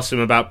I asked him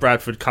about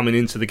Bradford coming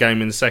into the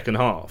game in the second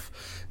half.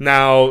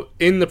 Now,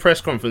 in the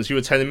press conference, you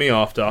were telling me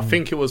after, I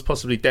think it was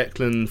possibly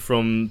Declan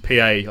from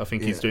PA, I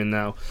think he's doing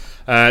now.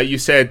 You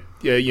said,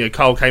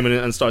 Carl came in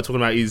and started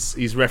talking about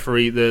his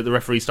referee, the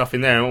referee stuff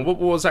in there. And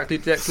what exactly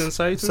did Declan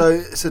say to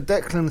him? So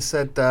Declan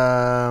said,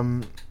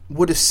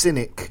 would a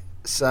cynic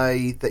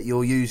say that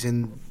you're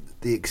using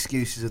the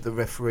excuses of the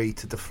referee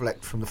to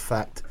deflect from the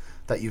fact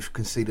that you've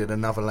conceded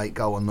another late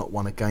goal and not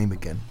won a game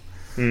again?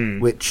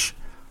 Which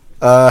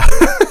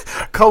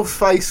Cole's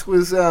face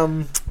was...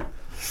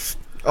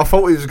 I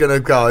thought he was going to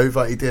go,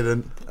 but he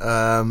didn't.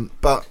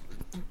 But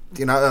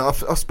I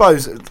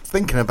suppose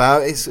thinking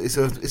about it,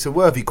 it's a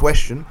worthy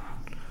question.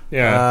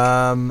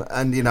 Yeah. And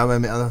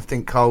I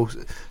think Cole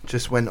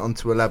just went on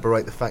to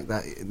elaborate the fact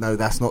that no,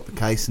 that's not the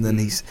case, and then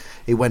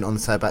he went on to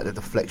say about the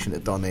deflection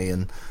at Donny,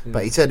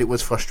 but he said it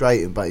was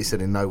frustrating, but he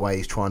said in no way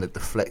he's trying to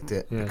deflect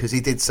it, because he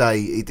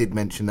did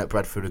mention that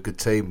Bradford are a good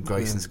team,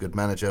 Grayson's a good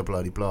manager,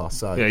 blah blah.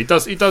 So he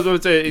does.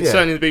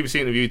 Certainly in the BBC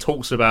interview, he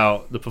talks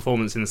about the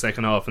performance in the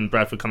second half and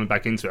Bradford coming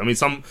back into it. I mean,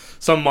 some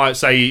might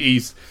say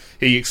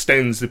he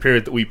extends the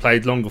period that we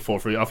played longer for.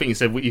 I think he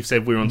said we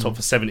were on top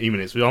for 70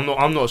 minutes. I'm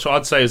not sure.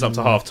 I'd say it's up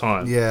to half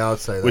time. Yeah, I'd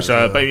say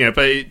that.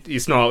 But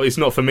it's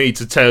not for me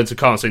to tell to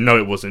Carl and say no,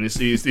 it wasn't.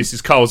 This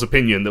is Carl's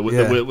opinion that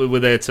we're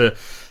there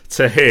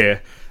to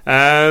hear.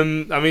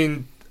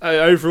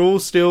 Overall,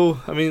 still,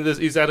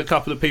 he's had a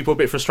couple of people a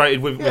bit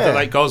frustrated with the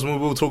late goals,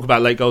 and we'll talk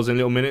about late goals in a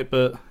little minute.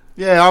 But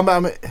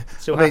I'm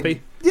still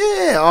happy.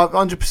 Yeah,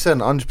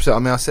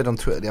 100%. I said on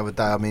Twitter the other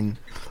day.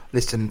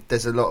 Listen,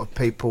 there's a lot of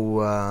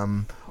people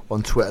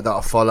on Twitter that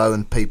I follow,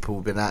 and people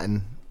have been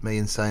atting me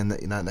and saying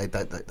that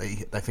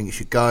they think it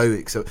should go.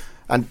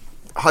 And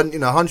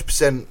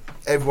 100%,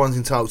 everyone's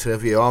entitled to their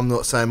view. I'm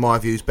not saying my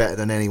view is better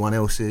than anyone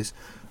else's,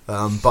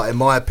 but in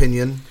my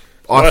opinion,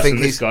 I think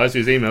this guy's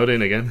who's emailed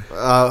in again.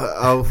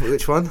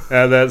 Which one?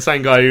 The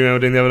same guy who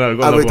emailed in the other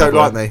night. He don't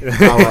like me.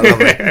 I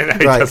love it.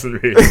 No, he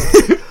doesn't really.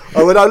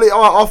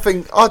 I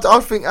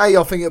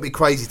think it'll be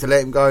crazy to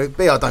let him go.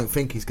 B, I don't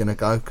think he's going to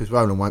go because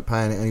Roland won't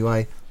pay in it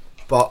anyway.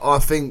 But I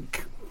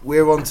think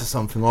we're onto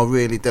something. I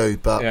really do.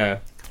 But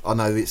I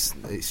know it's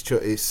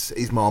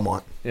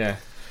Marmite. Yeah.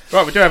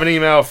 Right, we do have an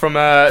email from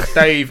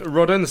Dave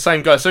Rodden, the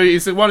same guy. So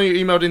he's the one who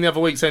emailed in the other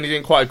week saying he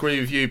didn't quite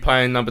agree with you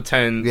playing number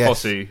 10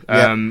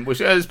 Fossey,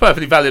 which is a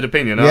perfectly valid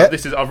opinion.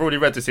 I've already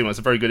read this email. It's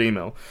a very good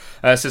email.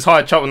 It says,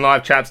 "Hi, Charlton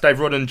Live chaps. Dave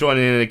Rodden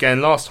joining in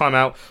again. Last time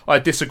out, I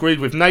disagreed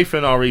with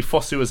Nathan Re.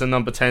 Fossey was a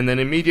number 10, then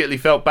immediately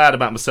felt bad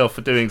about myself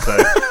for doing so."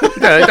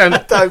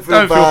 Don't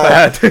feel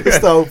bad. It's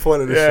the whole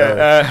point of the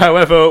show.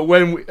 However,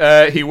 when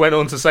he went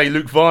on to say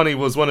Luke Varney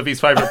was one of his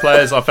favourite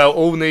players, I felt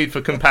all need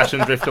for compassion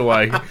drift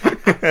away.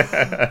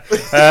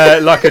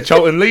 Like a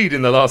Charlton lead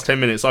in the last 10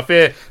 minutes. I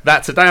fear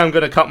that today I'm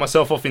going to cut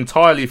myself off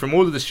entirely from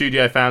all of the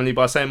studio family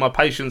by saying my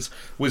patience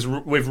with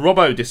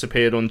Robbo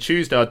disappeared on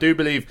Tuesday. I do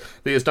believe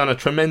that he has done a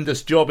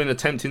tremendous job in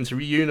attempting to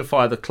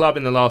reunify the club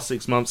in the last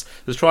 6 months,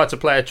 has tried to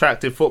play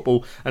attractive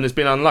football and has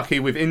been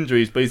unlucky with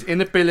injuries, but his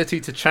inability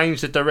to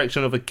change the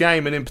direction of a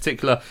game, and in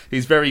particular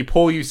his very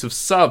poor use of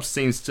subs,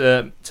 seems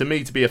to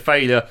me to be a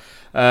failure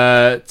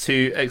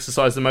to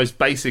exercise the most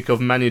basic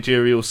of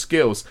managerial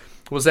skills.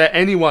 Was there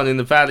anyone in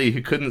the Valley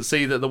who couldn't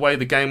see that the way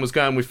the game was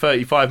going with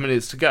 35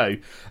 minutes to go,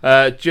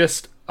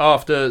 just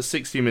after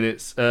 60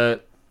 minutes,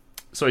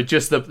 just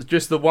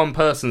the one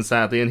person,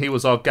 sadly, and he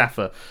was our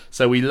gaffer.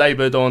 So we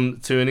laboured on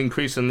to an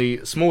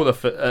increasingly smaller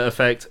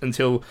effect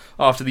until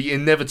after the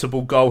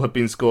inevitable goal had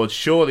been scored.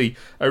 Surely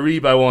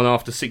Aribo on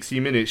after 60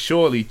 minutes.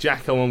 Surely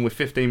Jacko on with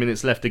 15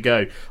 minutes left to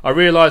go. I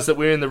realise that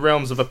we're in the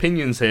realms of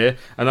opinions here,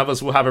 and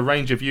others will have a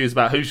range of views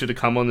about who should have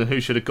come on and who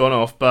should have gone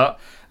off,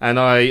 and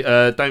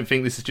I don't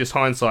think this is just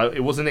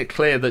hindsight. Wasn't it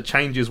clear that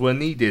changes were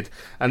needed?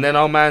 And then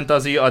our man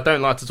Duzzy, I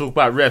don't like to talk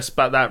about refs,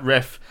 but that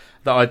ref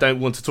that I don't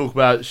want to talk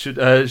about should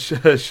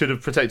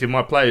have protected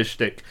my players'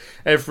 shtick.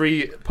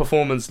 Every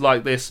performance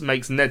like this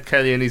makes Ned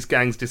Kelly and his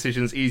gang's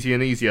decisions easier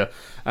and easier,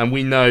 and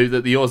we know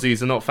that the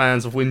Aussies are not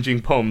fans of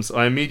whinging Poms.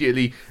 I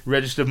immediately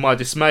registered my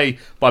dismay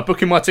by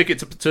booking my ticket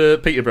to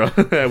Peterborough.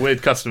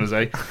 Weird customers,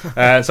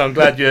 eh? So I'm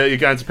glad you're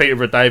going to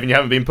Peterborough, Dave, and you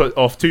haven't been put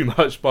off too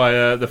much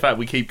by the fact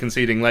we keep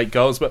conceding late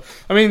goals. But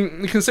I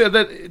mean, consider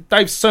that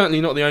Dave's certainly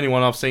not the only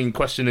one I've seen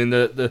questioning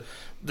the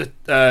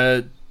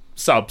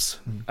subs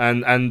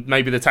and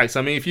maybe the tax.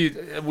 I mean,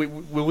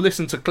 we'll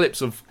listen to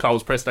clips of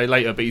Carl's press day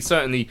later, but he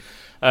certainly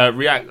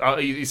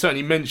he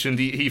certainly mentioned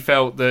he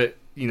felt that,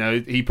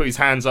 he put his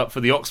hands up for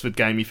the Oxford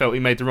game. He felt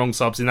he made the wrong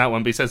subs in that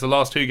one, but he says the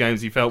last 2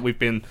 games he felt we've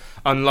been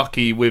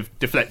unlucky with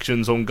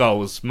deflections on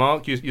goals.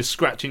 Mark, you're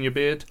scratching your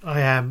beard? I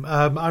am,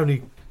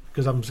 only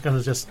because I'm going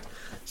to just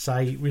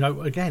say,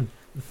 again,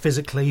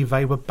 physically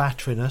they were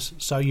battering us,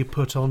 so you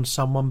put on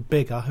someone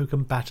bigger who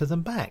can batter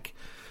them back.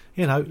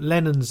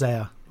 Lennon's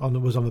there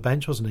was on the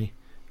bench, wasn't he?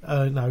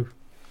 No,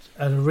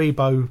 and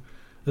Aribo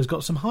has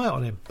got some height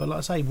on him, but like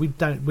I say, we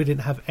didn't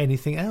have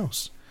anything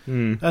else.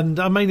 And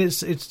I mean, it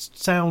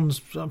sounds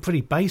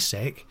pretty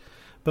basic,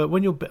 But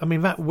when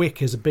that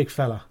Wick is a big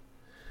fella,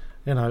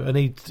 and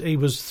he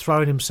was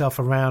throwing himself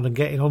around and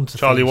getting onto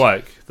Charlie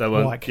things.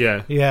 Wyke,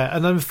 yeah.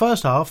 And then the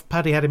first half,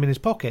 Paddy had him in his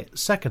pocket.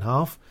 Second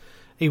half,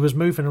 he was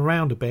moving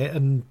around a bit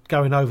and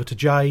going over to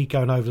Jay,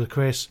 going over to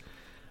Chris,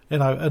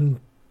 and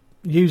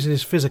using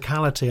his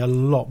physicality a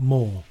lot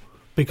more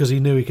because he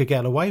knew he could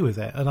get away with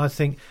it. And I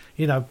think,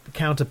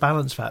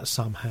 counterbalance that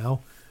somehow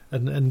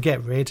and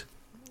get rid.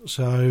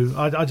 So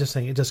I just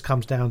think it just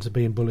comes down to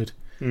being bullied.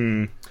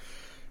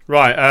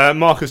 Right,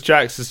 Marcus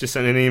Jacks has just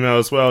sent an email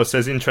as well. It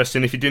says,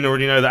 interesting, if you didn't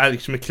already know that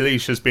Alex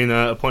McLeish has been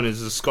appointed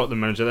as a Scotland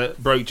manager.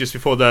 That broke just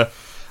before the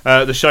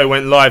show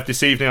went live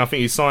this evening. I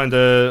think he signed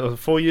a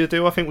 4-year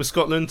deal, I think, with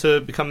Scotland to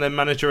become their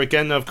manager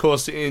again. Of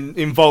course,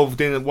 involved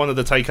in one of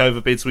the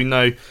takeover bids we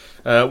know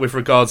with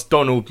regards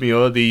Donald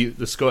Muir,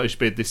 the Scottish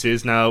bid this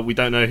is. Now, we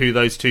don't know who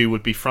those two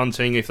would be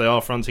fronting, if they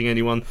are fronting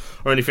anyone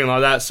or anything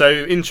like that. So,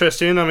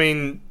 interesting. I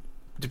mean,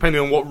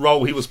 depending on what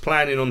role he was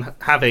planning on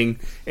having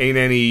in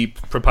any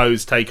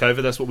proposed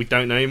takeover, that's what we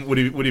don't know. Would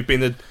he have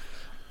been the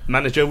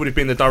manager? Would he have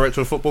been the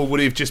director of football?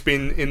 Would he have just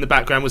been in the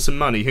background with some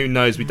money? Who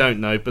knows? We don't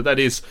know. But that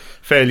is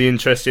fairly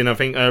interesting. I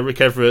think Rick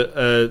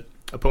Everett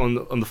put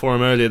on the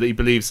forum earlier that he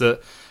believes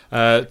that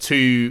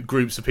 2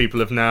 groups of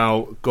people have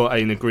now got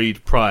an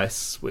agreed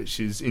price, which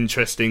is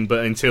interesting.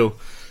 But until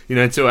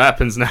it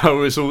happens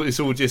now, it's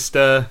all just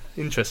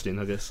interesting,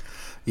 I guess.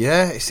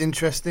 Yeah, it's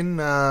interesting.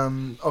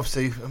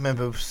 Obviously, I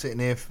remember sitting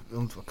here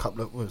a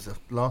couple of,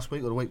 last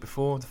week or the week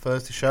before, the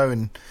Thursday show,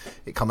 and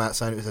it come out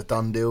saying it was a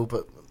done deal,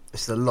 but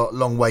it's a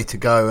long way to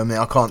go. I mean,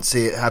 I can't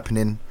see it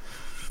happening.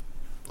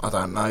 I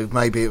don't know.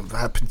 Maybe it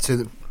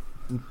happened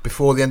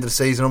before the end of the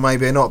season, or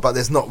maybe not. But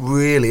there's not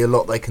really a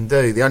lot they can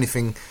do. The only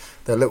thing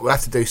that we'll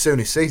have to do soon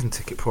is season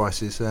ticket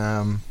prices.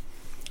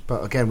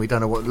 But again, we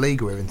don't know what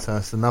league we're in, so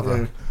it's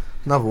another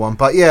one.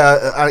 But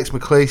yeah, Alex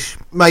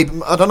McLeish, maybe,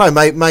 I don't know,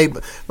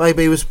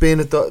 maybe he was being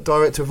a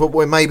director of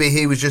football. Maybe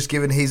he was just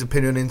giving his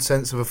opinion in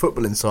sense of a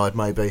footballing side.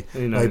 Maybe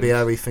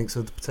how he thinks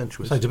of the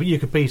potential. So you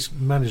could be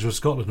manager of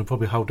Scotland and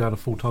probably hold down a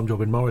full-time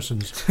job in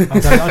Morrison's.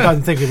 I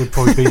don't think it would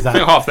probably be that. I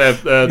think half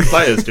their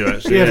players do,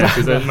 actually,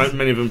 because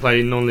many of them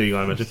play non-league,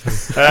 I imagine.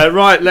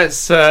 Right,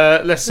 let's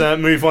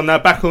move on now.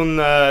 Back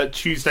on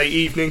Tuesday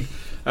evening.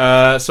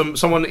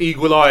 Someone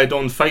eagle-eyed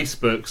on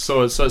Facebook.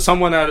 So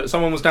someone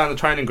was down the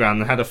training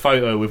ground and had a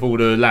photo with all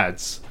the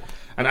lads,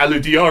 and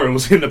Alou Diarra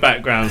was in the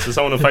background. So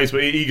someone on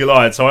Facebook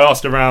eagle-eyed. So I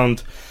asked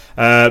around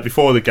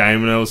before the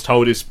game, and I was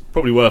told it's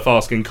probably worth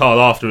asking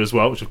Carl after as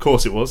well, which of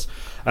course it was.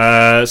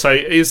 So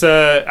is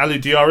Alou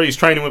Diarra? He's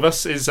training with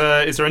us. Is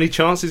there any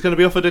chance he's going to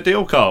be offered a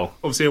deal, Carl?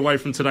 Obviously, away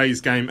from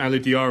today's game,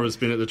 Alou Diarra has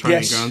been at the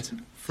training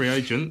ground. Free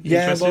agent.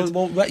 Yeah,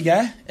 well,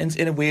 yeah.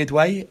 In a weird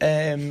way,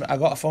 I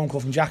got a phone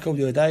call from Jacko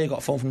the other day. I got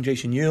a phone from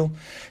Jason Newell.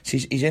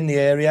 He's in the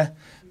area,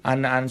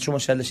 and someone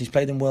said, listen, he's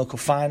played in World Cup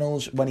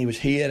finals when he was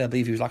here. I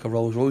believe he was like a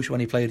Rolls Royce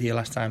when he played here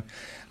last time.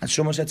 And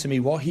someone said to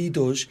me, what he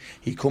does,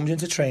 he comes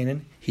into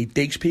training, he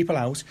digs people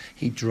out,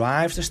 he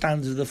drives the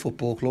standards of the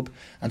football club.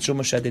 And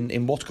someone said,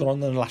 in what's gone on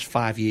in the last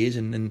 5 years,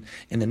 and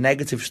in the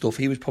negative stuff,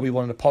 he was probably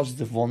one of the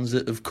positive ones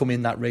that have come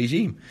in that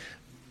regime.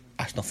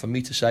 That's not for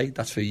me to say,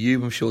 that's for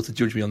you, I'm sure, to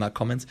judge me on that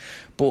comment.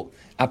 But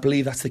I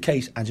believe that's the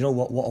case. And you know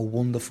what a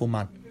wonderful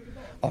man.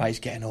 He's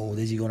getting old,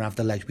 is he going to have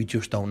the legs? We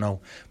just don't know.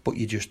 But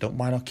you just don't,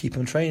 why not keep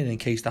him training in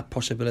case that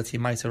possibility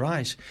might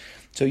arise?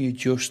 So you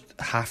just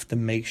have to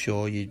make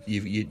sure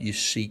you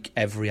seek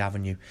every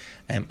avenue,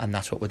 and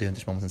that's what we're doing at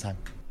this moment in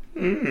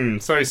time.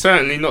 So he's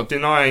certainly not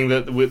denying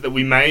that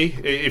we may,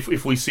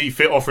 if we see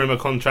fit, offer him a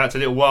contract a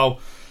little while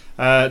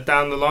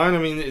down the line. I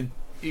mean,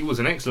 he was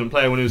an excellent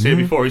player when he was here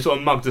before. He sort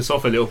of mugged us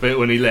off a little bit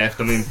when he left.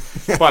 I mean,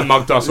 by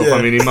mugged us off,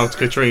 I mean he mugged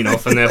Katrine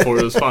off, and therefore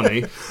it was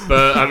funny.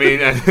 But I mean,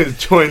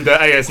 joined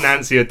AS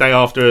Nancy a day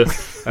after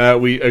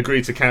we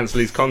agreed to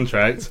cancel his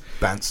contract.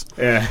 Bants.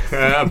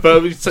 Yeah,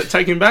 but we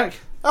take him back.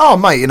 Oh,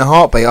 mate, in a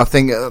heartbeat. I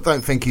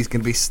don't think he's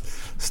going to be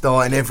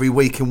starting every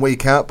week in,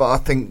 week out. But I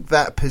think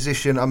that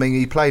position. I mean,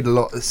 he played a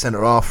lot at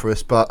centre half for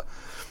us, but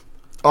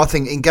I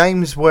think in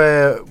games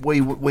where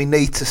we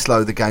need to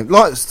slow the game,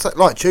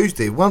 like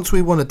Tuesday, once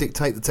we want to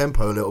dictate the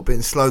tempo a little bit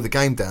and slow the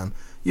game down,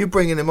 you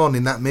bringing him on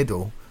in that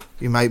middle,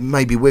 you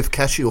maybe with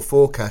Kashi or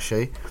for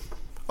Kashi,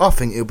 I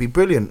think it'll be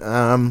brilliant.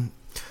 I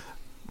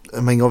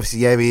mean, obviously,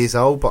 yeah, he is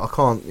old, but I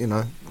can't,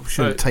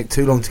 shouldn't take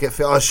too long to get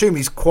fit. I assume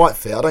he's quite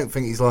fit. I don't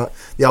think he's like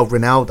the old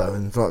Ronaldo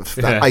and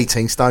like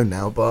 18 stone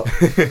now, but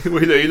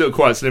he looked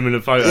quite slim in the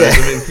photos. Yeah.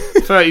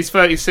 I mean, he's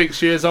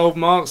 36 years old,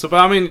 Mark. So,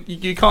 but I mean,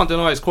 you can't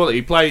deny his quality.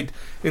 He played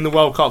in the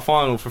World Cup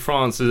final for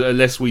France,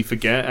 lest we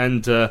forget,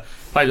 and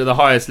played at the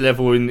highest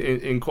level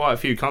in quite a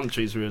few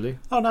countries, really.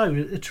 Oh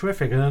no,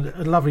 terrific, and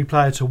a lovely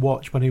player to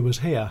watch when he was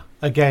here.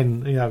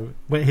 Again,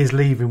 when his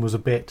leaving was a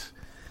bit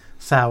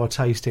sour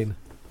tasting.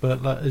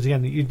 But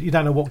again, you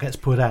don't know what gets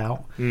put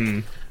out,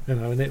 and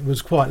it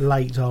was quite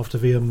late after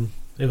the.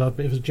 It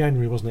was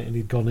January, wasn't it? And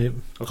he'd gone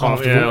in. I can't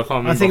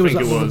remember. I think it was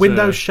the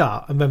window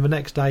shut, and then the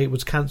next day it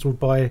was cancelled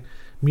by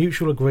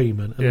mutual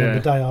agreement, and then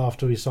the day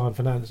after he signed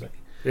for Nancy.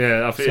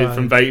 Yeah, I think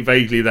from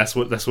vaguely that's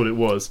what it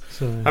was.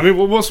 So, I mean,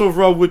 what sort of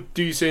role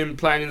do you see him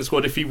playing in the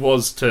squad if he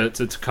was to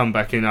come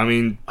back in? I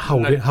mean,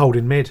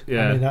 holding mid.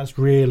 Yeah, I mean that's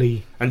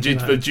really. And do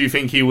you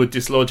think he would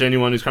dislodge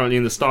anyone who's currently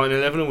in the starting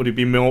 11, or would he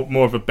be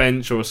more of a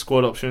bench or a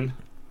squad option?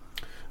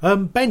 A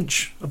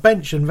bench,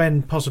 and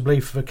then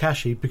possibly for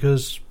Kashi,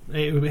 because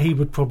he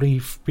would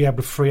probably be able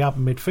to free up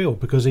in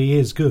midfield because he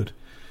is good.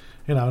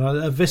 You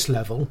know, at this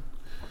level,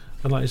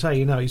 and like I say,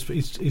 you know,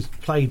 he's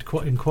played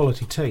in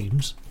quality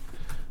teams.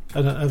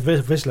 And at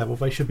this level,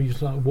 they should be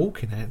just like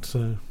walking it.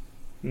 So,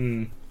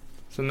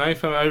 So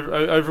Nathan,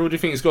 overall, do you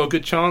think he's got a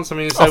good chance? I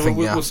mean,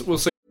 we'll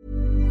see.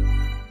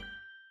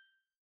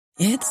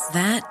 It's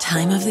that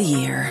time of the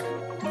year.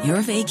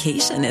 Your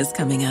vacation is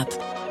coming up.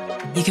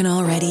 You can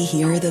already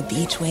hear the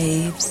beach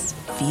waves,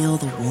 feel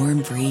the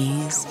warm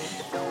breeze,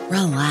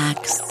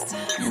 relax,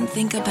 and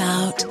think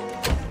about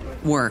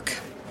work.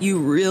 You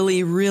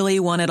really, really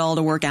want it all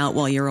to work out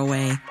while you're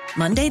away.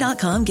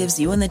 Monday.com gives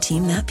you and the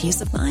team that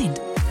peace of mind.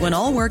 When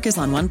all work is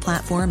on one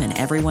platform and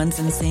everyone's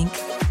in sync,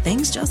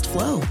 things just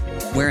flow.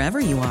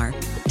 Wherever you are,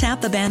 tap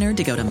the banner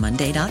to go to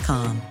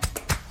Monday.com.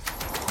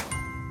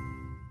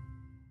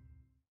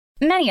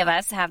 Many of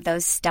us have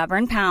those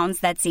stubborn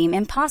pounds that seem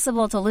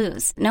impossible to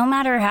lose, no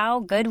matter how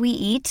good we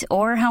eat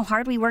or how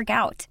hard we work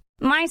out.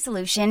 My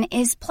solution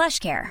is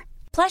PlushCare.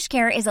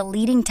 PlushCare is a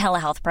leading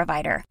telehealth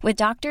provider with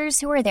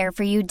doctors who are there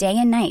for you day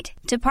and night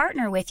to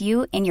partner with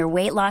you in your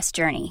weight loss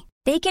journey.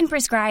 They can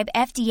prescribe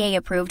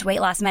FDA-approved weight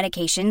loss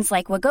medications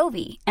like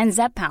Wegovy and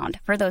Zepbound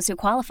for those who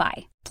qualify.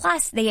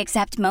 Plus, they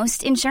accept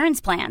most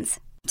insurance plans.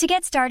 To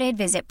get started,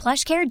 visit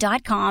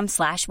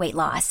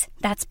plushcare.com/weightloss.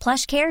 That's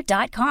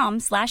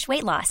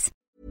plushcare.com/weightloss.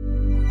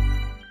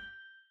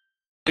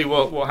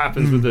 What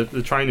happens with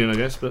the training, I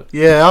guess, but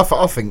yeah, I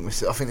think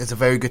there's a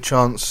very good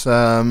chance.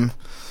 I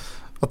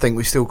think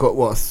we've still got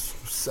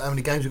how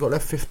many games we've got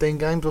left? 15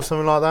 games or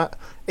something like that.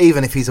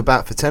 Even if he's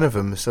about for 10 of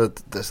them, so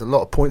there's a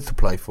lot of points to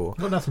play for.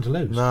 Got nothing to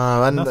lose.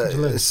 No, and nothing to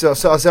lose. So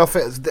I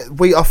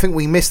think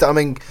we missed it. I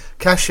mean,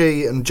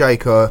 Kashi and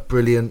Jacko are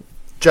brilliant.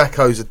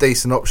 Jacko's a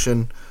decent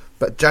option,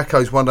 but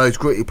Jacko's one of those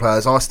gritty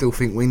players. I still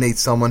think we need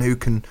someone who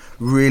can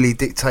really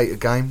dictate a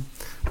game.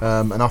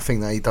 And I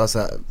think that he does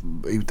that.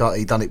 He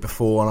done it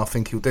before, and I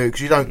think he'll do it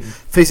because you don't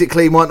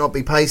physically might not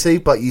be pacey,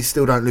 but you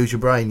still don't lose your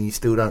brain. You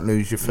still don't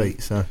lose your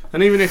feet. So,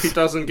 and even if he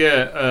doesn't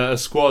get a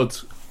squad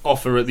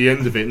offer at the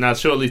end of it, now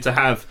surely to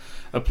have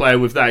a player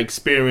with that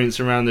experience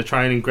around the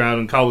training ground,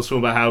 and Carl was talking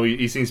about how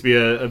he seems to be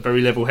a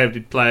very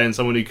level-headed player and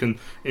someone who can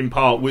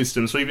impart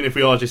wisdom. So even if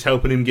we are just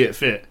helping him get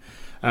fit,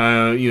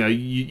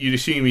 you'd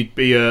assume he'd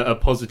be a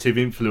positive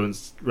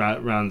influence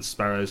around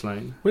Sparrows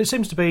Lane. Well, it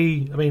seems to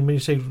be. I mean, when you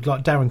see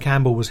like Darren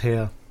Campbell was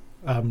here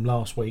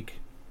last week,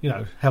 you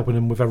know, helping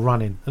him with a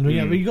running, and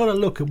you got to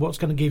look at what's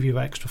going to give you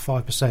that extra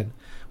 5%.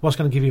 What's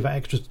going to give you that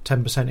extra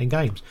 10% in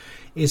games?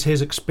 Is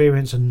his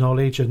experience and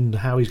knowledge and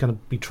how he's going to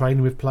be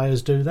training with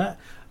players do that?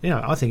 You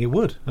know, I think it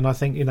would, and I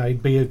think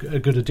he'd be a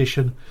good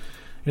addition.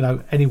 You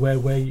know, anywhere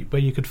where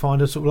you could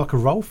find a sort of like a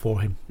role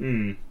for him.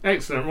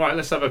 Excellent. Right,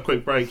 let's have a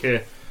quick break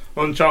here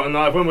on Charlton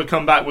Live. When we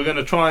come back, we're going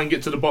to try and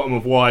get to the bottom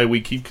of why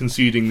we keep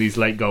conceding these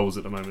late goals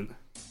at the moment.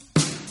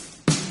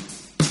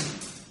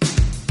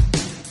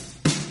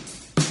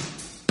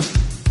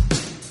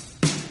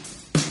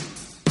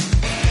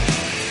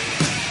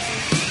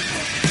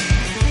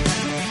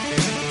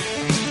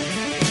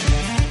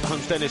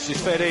 Dennis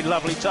is fed in,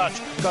 lovely touch,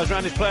 goes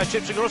around his player,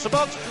 chips across the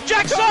box.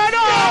 Jackson!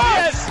 Oh,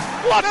 yes!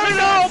 What a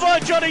goal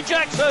by Johnny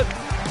Jackson!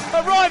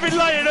 Arriving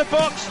late in the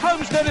box,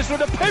 Holmes Dennis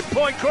with a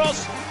pinpoint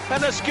cross,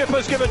 and the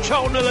skipper's given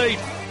Charlton the lead.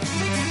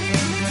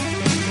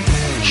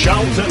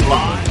 Charlton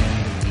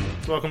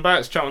Live. Welcome back,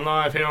 it's Charlton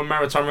Live here on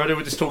Maritime Radio.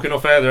 We're just talking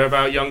off air there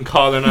about young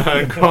Carl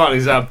and Grant.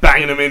 He's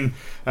banging them in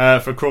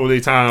for Crawley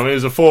Town. I mean, it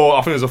was a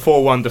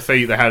 4-1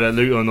 defeat they had at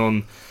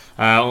Luton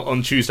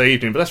on Tuesday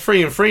evening, but that's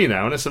 3-3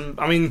 now, and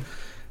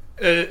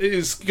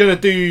it's going to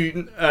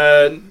do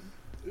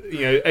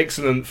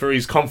excellent for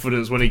his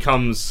confidence when he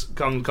comes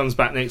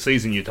back next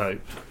season, you'd hope.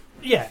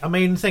 Yeah, I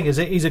mean, the thing is,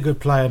 he's a good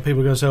player.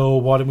 People are going to say, oh,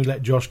 why don't we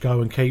let Josh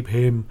go and keep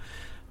him?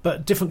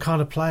 But different kind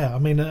of player. I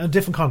mean, a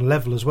different kind of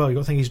level as well. You've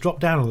got to think he's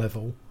dropped down a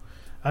level,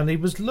 and he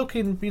was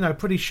looking,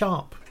 pretty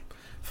sharp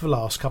for the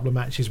last couple of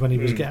matches when he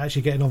was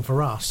actually getting on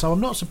for us. So I'm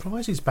not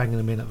surprised he's banging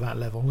them in at that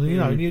level.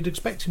 And, you'd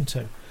expect him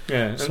to.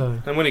 Yeah,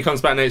 and when he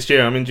comes back next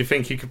year, I mean, do you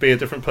think he could be a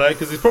different player?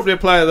 Because he's probably a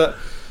player that,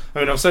 I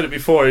mean, I've said it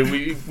before,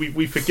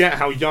 we forget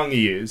how young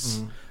he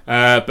is.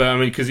 But I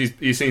mean, because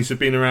he seems to have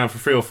been around for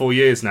 3 or 4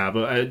 years now.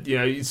 But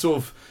he sort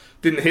of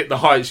didn't hit the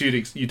heights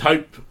you'd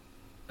hope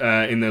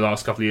in the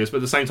last couple of years. But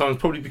at the same time, it's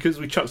probably because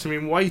we chucked him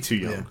in way too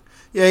young.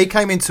 Yeah, he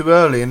came in too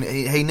early, and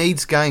he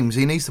needs games.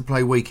 He needs to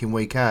play week in,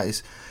 week out.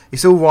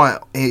 It's all right,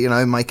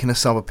 making a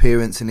sub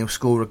appearance and he'll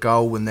score a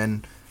goal, and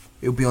then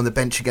he'll be on the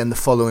bench again the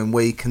following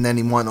week, and then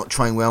he might not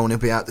train well and he'll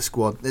be out the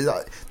squad.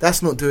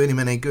 That's not doing him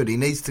any good. He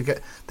needs to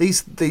get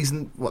these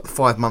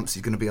 5 months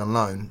he's going to be on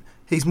loan.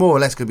 He's more or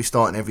less going to be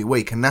starting every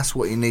week, and that's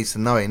what he needs to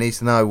know. He needs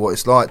to know what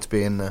it's like to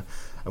be in the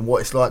and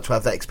what it's like to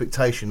have that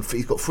expectation.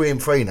 He's got 3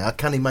 and 3 now.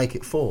 Can he make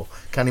it 4?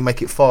 Can he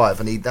make it 5?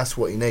 And that's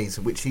what he needs,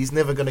 which he's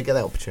never going to get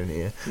that opportunity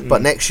here.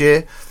 But next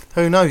year,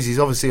 who knows? He's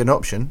obviously an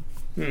option.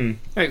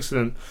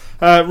 Excellent.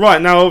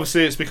 Right, now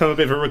obviously it's become a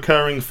bit of a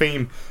recurring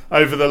theme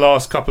over the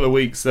last couple of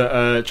weeks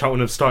that Charlton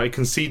have started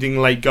conceding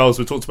late goals.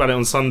 We talked about it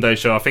on Sunday's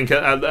show. I think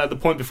at the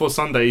point before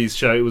Sunday's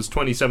show, it was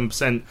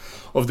 27%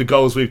 of the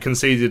goals we've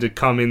conceded had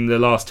come in the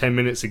last 10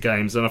 minutes of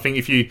games. And I think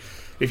if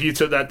you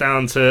took that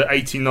down to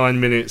 89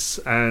 minutes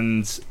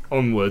and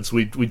onwards,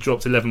 we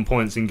dropped 11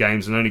 points in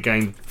games and only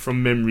gained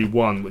from memory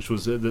 1, which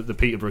was the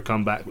Peterborough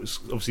comeback, which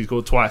obviously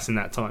scored twice in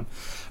that time.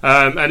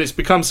 And it's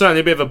become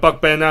certainly a bit of a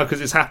bugbear now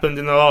because it's happened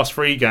in the last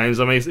 3 games.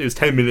 I mean, it was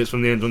 10 minutes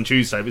from the end on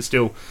Tuesday, but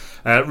still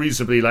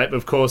reasonably late. But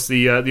of course,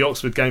 the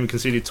Oxford game we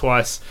conceded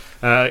twice,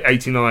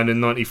 89 and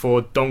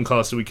 94.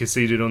 Doncaster we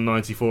conceded on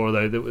 94,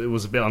 although it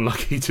was a bit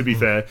unlucky to be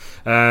fair.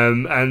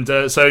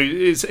 So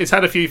it's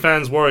had a few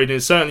fans worried.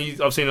 And certainly,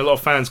 I've seen a lot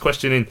of fans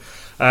questioning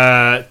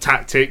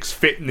tactics,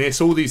 fitness,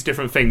 all these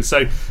different things.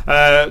 So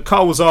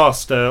Carl was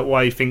asked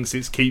why he thinks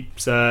it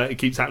keeps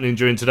happening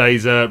during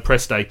today's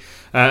press day,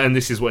 and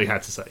this is what he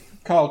had to say.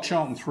 Carl,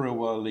 Charlton threw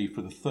away a lead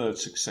for the 3rd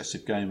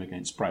successive game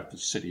against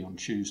Bradford City on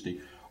Tuesday.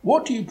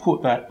 What do you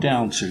put that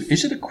down to?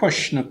 Is it a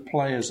question of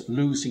players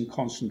losing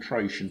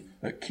concentration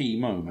at key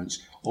moments,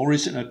 or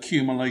is it an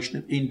accumulation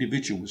of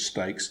individual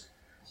mistakes,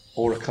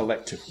 or a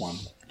collective one?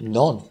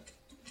 None.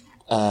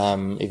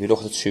 If you look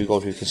at the 2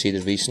 goals we've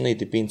conceded recently,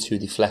 there have been 2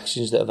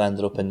 deflections that have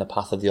ended up in the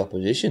path of the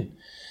opposition.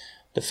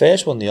 The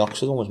first one, the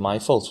Oxford one, was my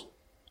fault.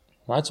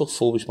 I took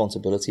full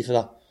responsibility for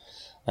that.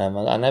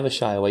 I never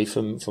shy away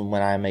from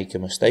when I make a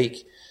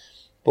mistake.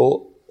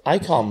 But I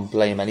can't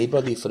blame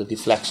anybody for a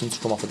deflection to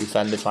come off a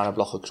defender trying to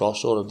block a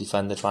cross or a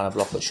defender trying to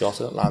block a shot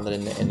that landed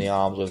in the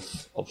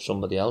arms of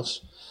somebody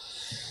else.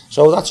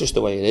 So that's just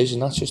the way it is,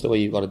 and that's just the way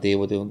you've got to deal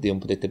with the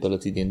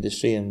unpredictability of the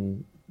industry.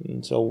 And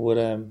so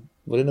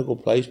we're in a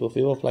good place, but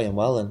we were playing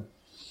well, and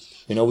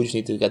we know we just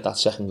need to get that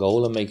second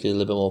goal and make it a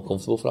little bit more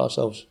comfortable for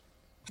ourselves.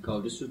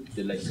 Carl, just with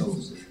the late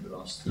goals in the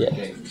last 3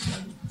 games,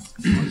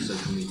 on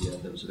social media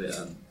there was a bit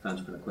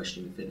fans kind of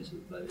questioning the fitness of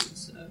the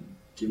players. Do you have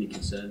any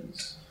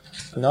concerns?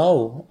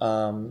 No,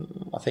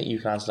 I think you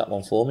can answer that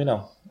one for me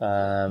now.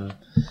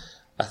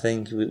 I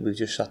think we've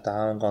just sat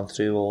down and gone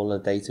through all the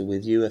data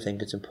with you. I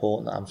think it's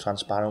important that I'm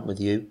transparent with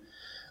you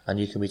and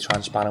you can be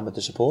transparent with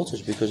the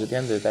supporters, because at the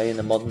end of the day, in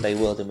the modern day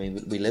world that we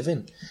live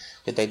in,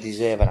 that they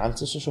deserve an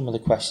answer to some of the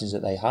questions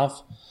that they have.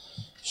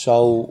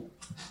 So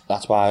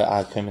that's why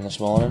I came in this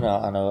morning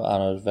and I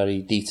was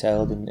very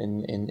detailed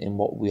in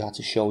what we had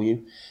to show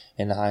you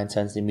in the high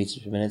intensity metres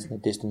per minute and the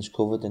distance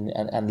covered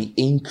and the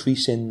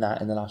increase in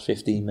that in the last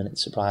 15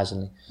 minutes,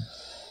 surprisingly.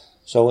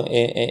 So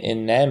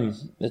in them,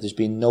 there's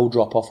been no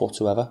drop off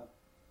whatsoever.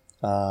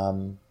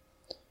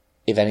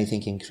 If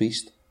anything,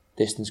 increased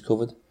distance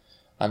covered,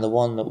 and the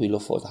one that we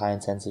look for is the high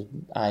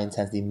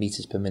intensity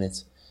metres per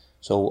minute.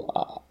 So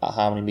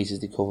how many metres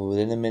they cover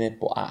within a minute,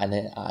 but at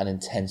an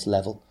intense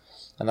level,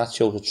 and that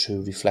shows a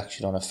true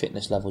reflection on the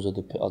fitness levels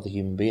of the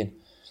human being.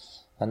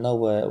 And no,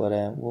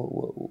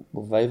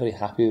 we're very, very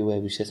happy with where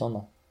we sit on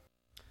that.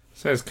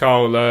 Says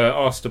Carl,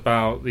 asked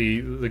about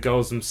the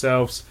goals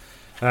themselves.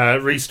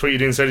 Reece tweeted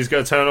in and said he's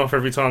going to turn off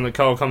every time that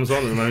Carl comes on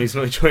at the moment. He's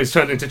not he's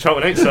turned into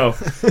Charlton Exile.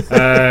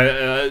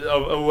 I've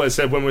always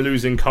said when we're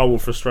losing, Carl will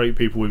frustrate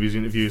people with his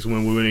interviews, and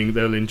when we're winning,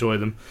 they'll enjoy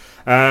them.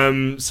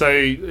 So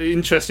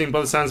interesting,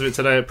 by the sounds of it,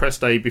 today at press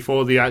day,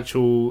 before the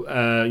actual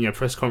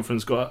press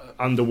conference got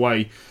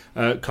underway,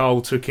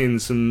 Carl took in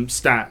some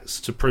stats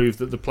to prove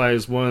that the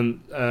players weren't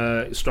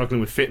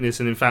struggling with fitness,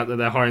 and in fact that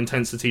their high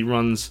intensity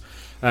runs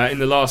in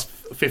the last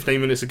 15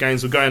 minutes of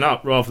games were going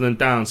up rather than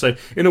down. So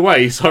in a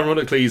way,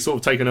 ironically, he's sort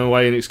of taken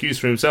away an excuse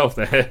for himself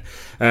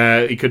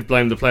there. He could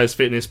blame the players'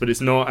 fitness, but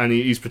it's not, and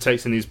he's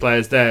protecting his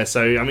players there.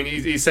 So I mean,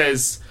 he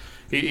says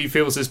he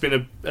feels there's been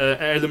an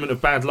element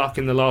of bad luck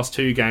in the last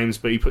 2 games,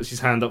 but he puts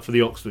his hand up for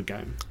the Oxford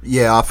game.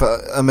 Yeah,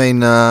 I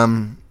mean,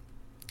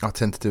 I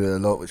tend to do it a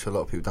lot, which a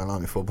lot of people don't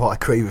like me for, but I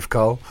agree with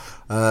Carl.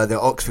 The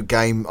Oxford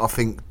game, I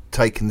think,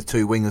 taking the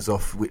 2 wingers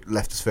off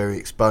left us very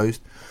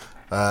exposed.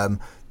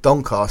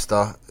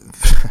 Doncaster,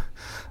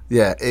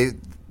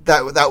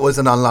 that was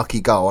an unlucky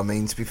goal. I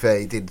mean, to be fair,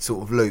 he did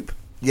sort of loop.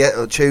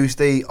 Yeah,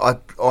 Tuesday,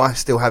 I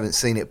still haven't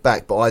seen it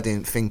back, but I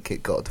didn't think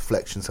it got a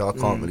deflection, so I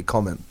can't really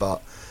comment.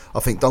 But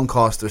I think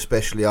Doncaster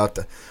especially, I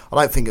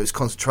don't think it was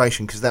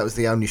concentration, because that was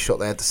the only shot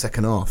they had the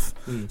second half.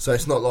 So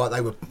it's not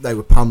like they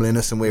were pummeling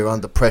us and we were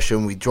under pressure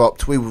and we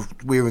dropped. We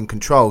were in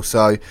control.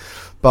 So,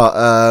 but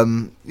I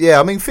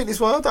mean,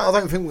 fitness-wise,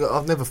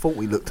 I've never thought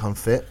we looked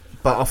unfit.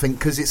 But I think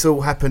because it's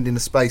all happened in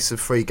the space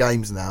of 3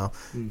 games now,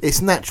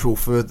 it's natural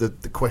for the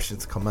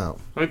questions to come out.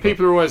 I mean,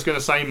 people are always going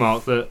to say,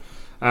 Mark, that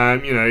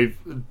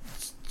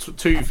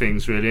 2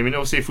 things really. I mean,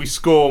 obviously, if we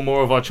score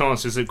more of our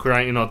chances at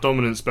creating our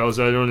dominant spells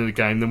earlier on in the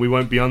game, then we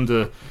won't be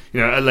under.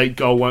 A late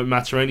goal won't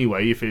matter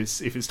anyway if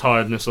it's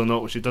tiredness or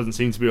not, which it doesn't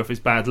seem to be, or if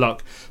it's bad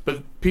luck.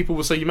 But people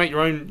will say you make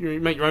your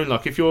own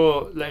luck. If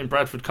you're letting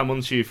Bradford come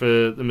onto you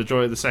for the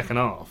majority of the second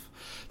half,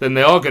 then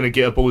they are going to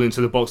get a ball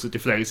into the box that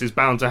deflects. It's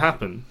bound to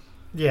happen.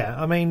 Yeah,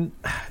 I mean,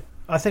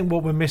 I think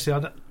what we're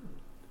missing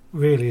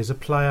really is a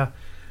player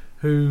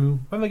who,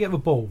 when they get the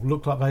ball,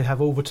 look like they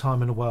have all the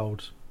time in the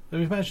world.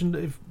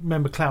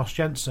 Remember Klaus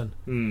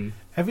Jensen?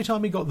 Every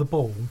time he got the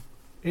ball,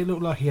 it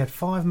looked like he had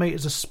 5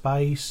 metres of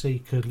space. He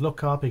could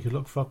look up, he could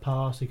look for a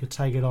pass, he could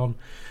take it on.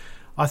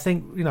 I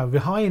think, the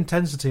high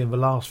intensity in the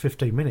last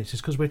 15 minutes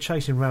is because we're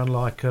chasing around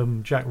like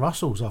Jack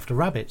Russells after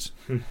rabbits.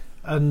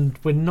 And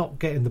we're not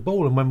getting the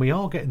ball. And when we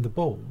are getting the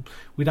ball,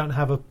 we don't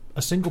have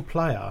a single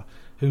player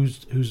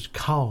who's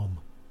calm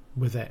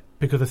with it,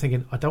 because they're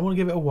thinking, I don't want to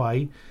give it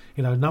away.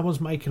 No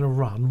one's making a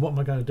run. What am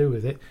I going to do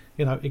with it?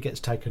 It gets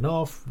taken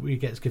off, it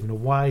gets given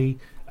away,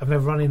 and they're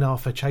running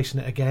after, chasing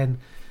it again.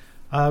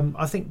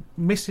 I think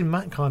missing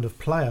that kind of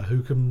player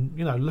who can,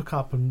 look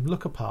up and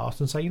look a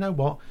pass and say, you know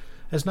what,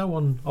 there's no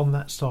one on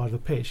that side of the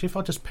pitch. If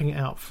I just ping it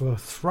out for a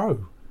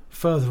throw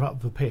further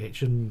up the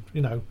pitch, and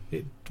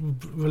it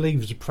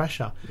relieves the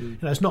pressure.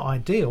 It's not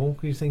ideal.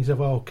 You think,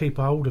 well, keep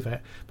a hold of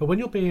it, but when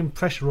you're being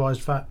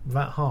pressurised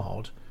that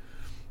hard,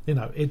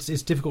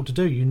 it's difficult to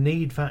do. You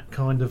need that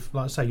kind of,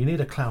 like I say, you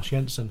need a Klaus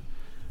Jensen.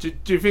 Do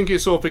you think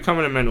it's sort of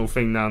becoming a mental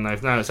thing now,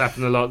 Nave? Now it's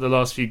happened the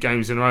last few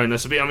games in a row. And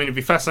it'd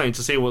be fascinating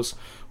to see what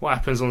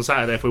happens on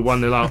Saturday if we're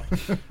 1-0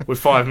 up with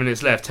 5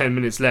 minutes left, 10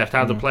 minutes left.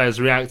 How the players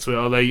react to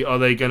it? Are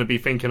they going to be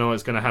thinking,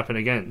 it's going to happen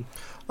again?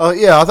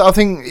 I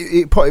think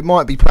it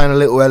might be playing a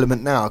little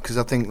element now, because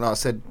I think, like I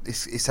said,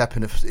 it's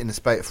happened in a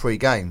spate of 3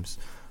 games,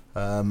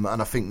 and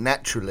I think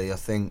naturally,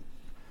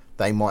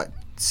 they might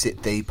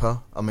sit deeper.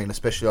 I mean,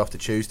 especially after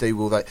Tuesday,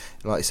 will they,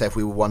 like you say, if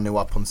we were 1-0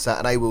 up on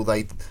Saturday, will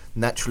they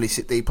naturally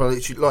sit deeper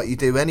like you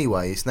do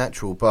anyway? It's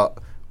natural, but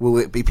will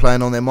it be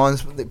playing on their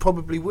minds? It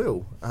probably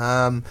will.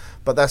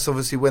 But that's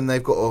obviously when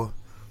they've got to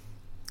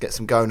get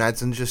some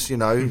gonads and just,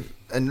 and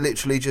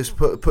literally just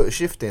put a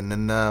shift in.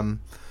 And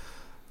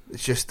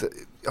it's just,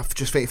 I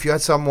just think if you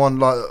had someone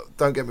like,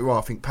 don't get me wrong,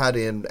 I think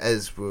Paddy and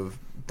Ez were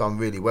done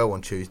really well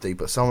on Tuesday,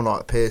 but someone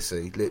like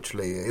Piercy,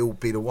 literally, he'll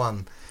be the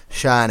one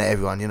shouting at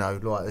everyone,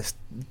 like,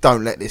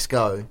 don't let this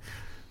go,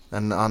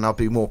 and I'll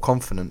be more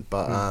confident.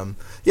 But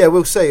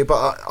we'll see.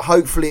 But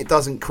hopefully it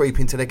doesn't creep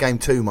into the game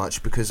too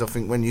much, because I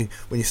think when you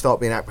start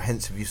being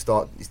apprehensive, you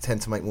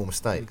tend to make more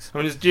mistakes.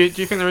 I mean, do you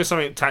think there is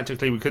something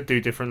tactically we could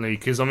do differently?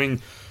 Because I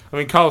mean,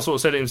 Carl sort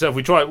of said it himself.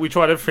 We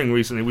tried everything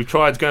recently. We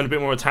tried going a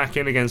bit more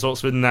attacking against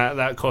Oxford, and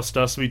that cost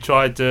us. We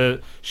tried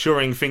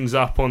shoring things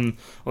up on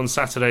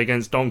Saturday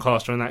against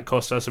Doncaster, and that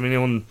cost us. I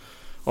mean,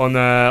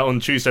 on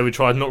Tuesday we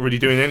tried not really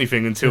doing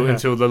anything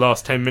until the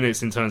last 10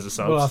 minutes in terms of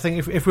subs. Well, I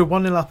think if we're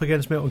 1-0 up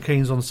against Milton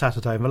Keynes on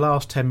Saturday, in the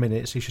last 10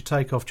 minutes he should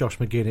take off Josh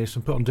McGuinness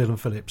and put on Dylan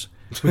Phillips.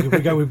 We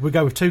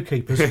go with 2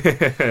 keepers,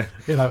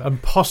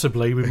 and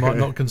possibly we might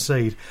not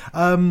concede.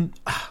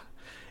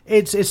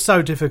 It's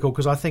so difficult,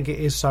 because I think it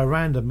is so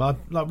random.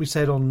 Like we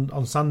said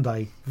on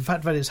Sunday, the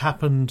fact that it's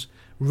happened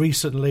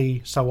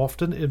recently so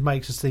often, it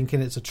makes us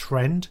thinking it's a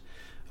trend.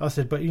 I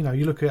said, but you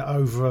look at it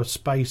over a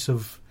space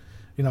of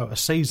a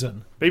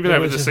season. Even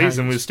over the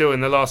season, we're still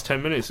in the last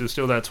 10 minutes. We're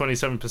still that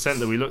 27%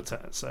 that we looked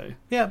at. So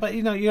yeah, but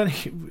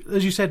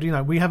as you said,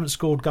 we haven't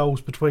scored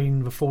goals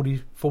between the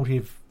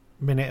 40th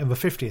minute and the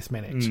 50th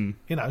minute.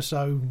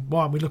 So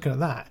why aren't we looking at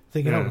that?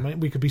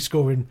 Thinking, we could be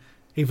scoring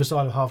either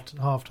side of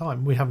half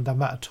time. We haven't done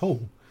that at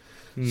all.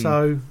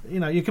 So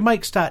you can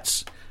make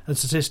stats and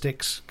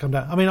statistics come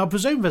down. I mean, I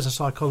presume there's a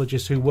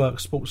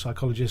sports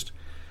psychologist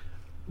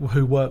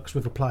who works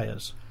with the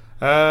players.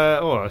 I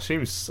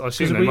assume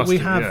they must. We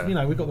have,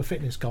 we've got the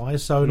fitness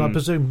guys, so and I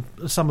presume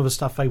some of the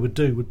stuff they would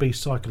do would be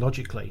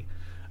psychologically.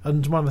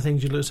 And one of the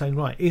things you look saying,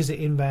 right, is it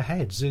in their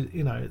heads?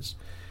 It's,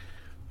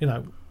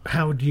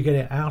 how do you get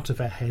it out of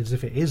their heads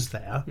if it is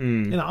there?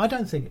 I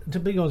don't think,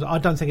 to be honest, I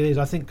don't think it is.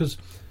 I think because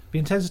the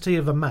intensity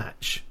of a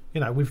match,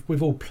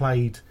 we've all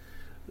played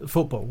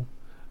football.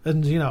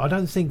 And, I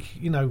don't think,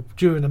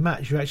 during a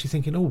match you're actually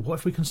thinking, what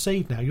if we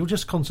concede now? You're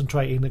just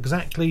concentrating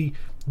exactly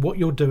what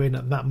you're doing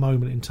at that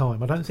moment in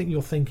time. I don't think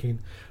you're thinking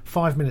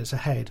 5 minutes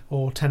ahead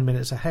or 10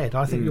 minutes ahead.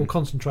 I think you're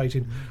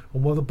concentrating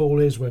on where the ball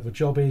is, where the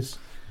job is.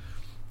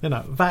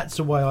 That's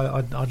the way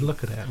I'd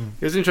look at it.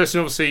 It was interesting,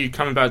 obviously,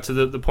 coming back to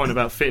the point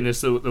about fitness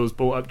that was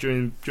brought up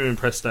during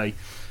press day.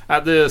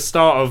 At the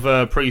start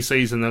of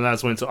pre-season, the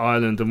lads went to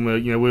Ireland, and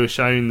we were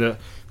shown that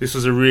this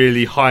was a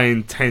really high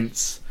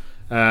intense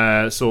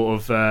day,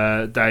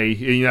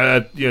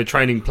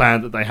 training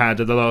plan that they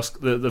had at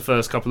the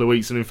first couple of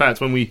weeks. And in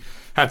fact, when we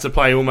had to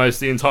play almost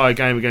the entire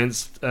game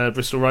against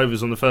Bristol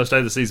Rovers on the first day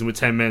of the season with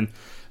 10 men,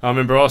 I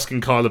remember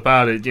asking Kyle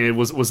about it.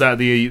 Was that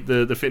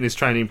the fitness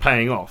training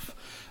paying off?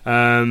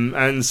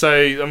 And so,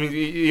 I mean,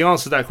 he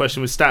answered that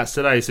question with stats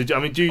today. So, I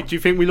mean, do you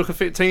think we look a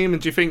fit team,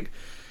 and do you think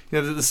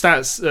the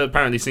stats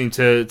apparently seem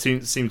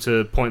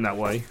to point that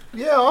way?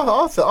 Yeah,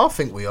 I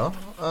think we are.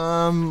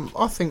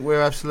 I think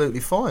we're absolutely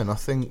fine. I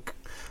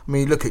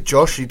mean, look at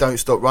Josh. You don't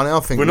stop running. I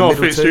think we're not a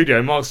fit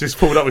studio. Mark's just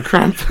pulled up with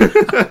cramp.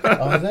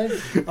 I've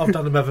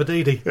done a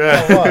Mavadidi.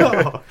 Yeah. Oh,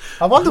 right.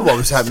 I wonder what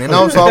was happening.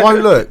 I was like, I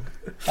won't look.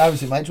 How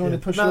was it, mate? Do you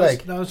want to push your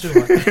leg? No, it's all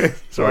right.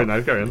 Sorry,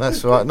 no, carry on.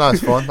 That's all right. No,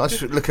 it's fine. I'm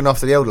just looking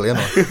after the elderly,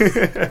 aren't I?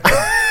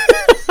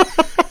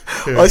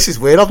 this is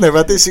weird. I've never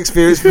had this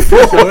experience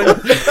before. Shall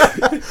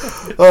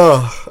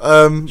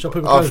I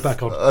put my clothes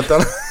back on? I don't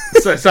know.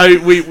 So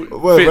we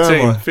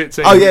fit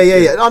team. Oh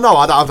yeah. No,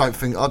 I don't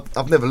think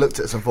I've never looked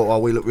at us and thought, "Oh,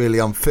 we look really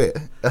unfit."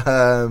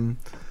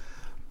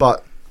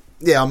 But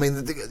yeah, I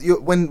mean,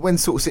 when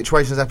sort of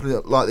situations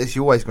happen like this,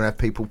 you're always going to have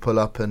people pull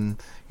up and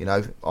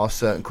ask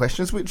certain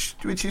questions, which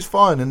is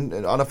fine,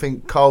 and I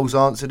think Cole's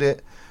answered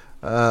it,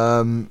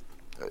 as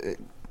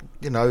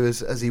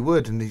he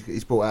would, and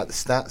he's brought out the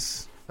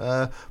stats.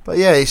 But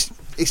yeah,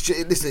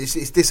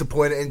 it's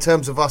disappointing in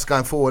terms of us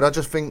going forward. I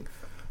just think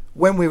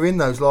when we're in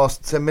those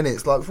last 10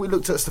 minutes, like if we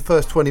looked at the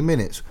first 20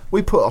 minutes,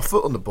 we put our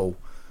foot on the ball,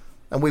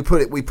 and we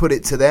put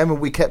it to them,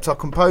 and we kept our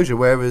composure.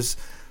 Whereas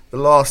the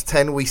last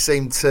 10, we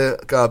seemed to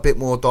go a bit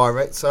more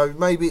direct. So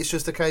maybe it's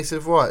just a case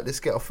of right, let's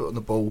get our foot on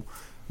the ball.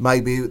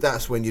 Maybe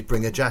that's when you'd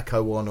bring a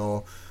Jacko on,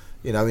 or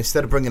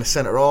instead of bringing a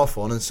centre half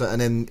on and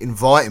then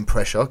inviting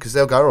pressure, because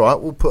they'll go, all right,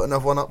 we'll put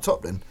another one up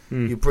top then.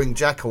 You bring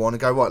Jacko on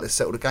and go, right, let's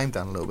settle the game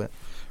down a little bit.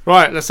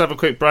 Right, let's have a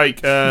quick break.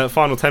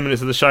 Final 10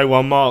 minutes of the show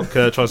while Mark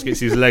tries to get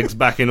his legs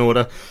back in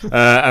order,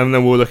 and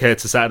then we'll look ahead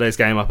to Saturday's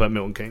game up at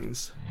Milton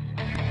Keynes.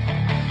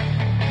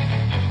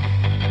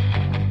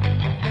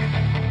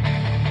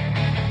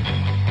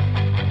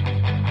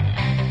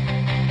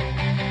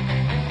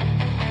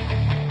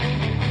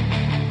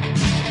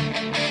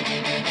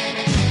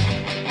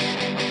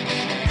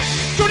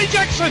 Johnny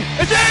Jackson!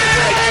 It's in!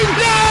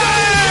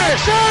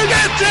 Yes! Johnny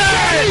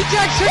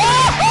Jackson!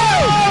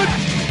 Oh!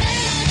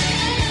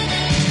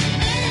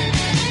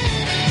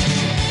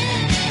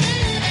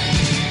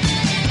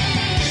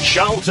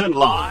 Charlton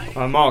Live.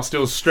 Mark's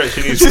still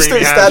stretching his just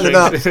creamy standing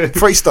up, hamstrings.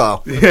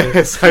 freestyle.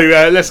 Yeah, so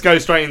let's go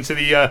straight into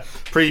the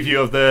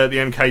preview of the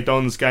MK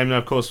Dons game. Now,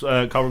 of course,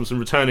 Carl Robinson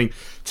returning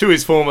to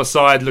his former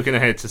side, looking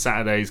ahead to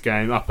Saturday's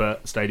game up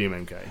at Stadium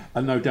MK.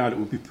 And no doubt it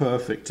would be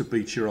perfect to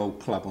beat your old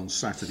club on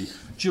Saturday.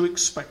 Do you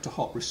expect a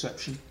hot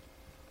reception?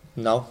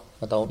 No,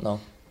 I don't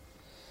know.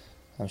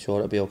 I'm sure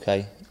it'll be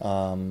okay.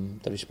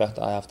 The respect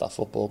that I have to that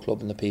football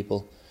club and the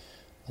people,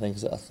 I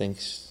think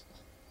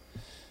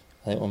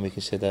when we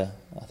consider,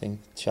 I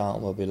think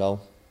Charlton will be low,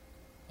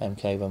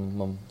 MK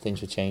when things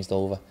were changed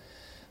over,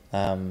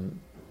 and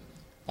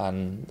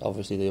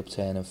obviously the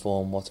upturn in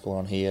form, what's going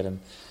on here and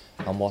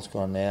what's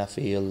going on there. I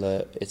feel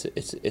that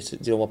it's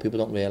what people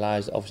don't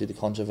realise. Obviously the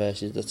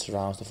controversy that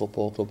surrounds the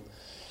football club,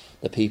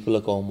 the people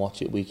that go and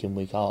watch it week in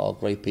week out are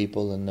great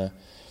people, and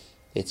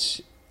it's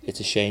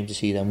a shame to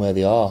see them where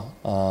they are.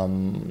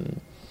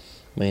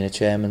 Me and the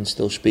chairman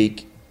still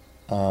speak.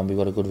 We've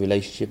got a good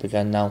relationship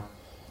again now.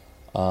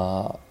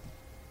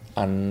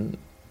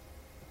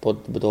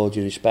 But with all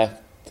due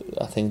respect,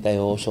 I think they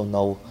also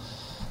know,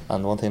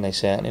 and one thing they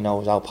certainly know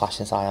is how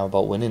passionate I am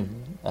about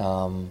winning.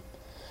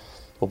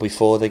 But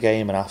before the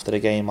game and after the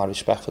game, my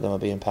respect for them will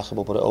be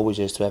impeccable, but it always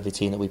is to every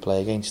team that we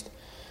play against.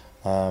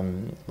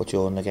 But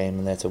during the game,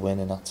 and there to win,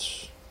 and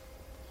that's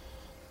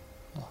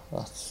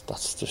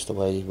just the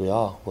way we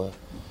are. We're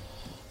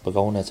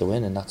going there to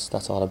win, and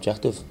that's our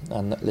objective.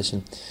 And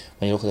listen,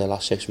 when you look at their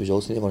last 6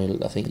 results,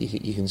 I think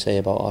you can say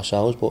about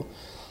ourselves, but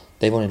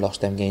they've only lost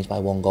them games by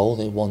 1 goal.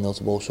 They 1-0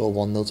 to Walsall,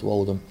 1-0 to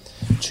Oldham,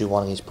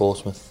 2-1 against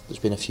Portsmouth. There's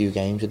been a few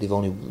games that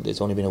it's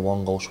only been a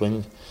 1-goal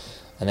swing,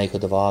 and they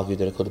could have argued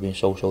that it could have been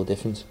so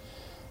different.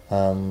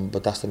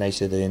 But that's the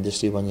nature of the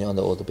industry when you're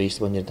under, or the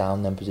beast when you're down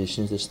in them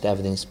positions.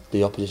 Everything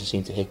the opposition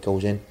seems to hit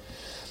goes in.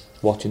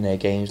 Watching their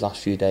games last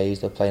few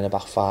days, they're playing a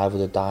back 5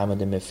 with a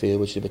diamond in midfield,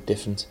 which is a bit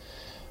different.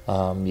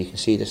 You can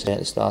see they're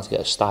certainly starting to get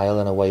a style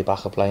and a way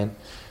back of playing.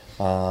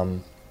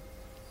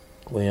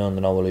 We're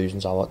under no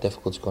illusions how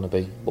difficult it's going to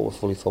be, but we're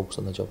fully focused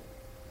on the job.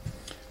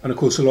 And of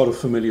course, a lot of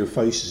familiar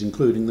faces,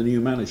 including the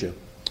new manager.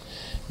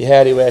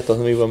 Yeah, he worked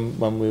on me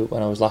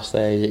when I was last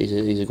there.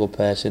 He's a good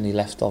person. He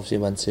left, obviously,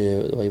 went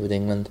away with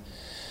England.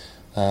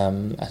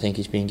 I think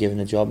he's been given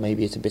a job.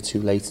 Maybe it's a bit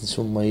too late in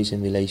some ways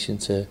in relation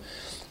to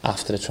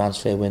after the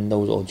transfer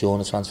windows or during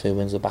the transfer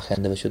windows, the back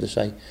end of it, should I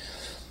say.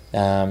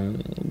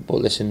 But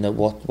listen,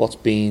 what's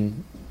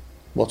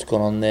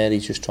gone on there,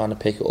 he's just trying to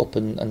pick it up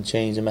and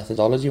change the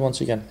methodology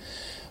once again,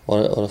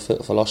 or a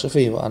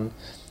philosophy. And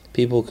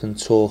people can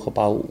talk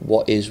about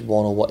what is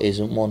one or what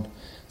isn't one.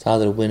 It's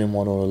either a winning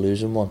one or a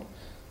losing one.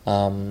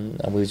 And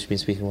we've just been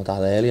speaking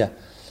about that earlier.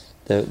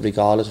 That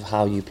regardless of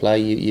how you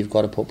play, you've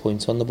got to put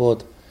points on the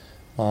board.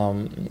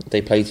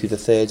 They play through the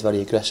thirds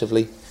very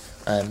aggressively.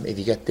 If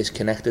you get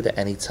disconnected at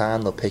any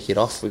time, they'll pick it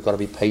off. We've got to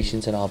be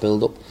patient in our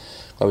build-up.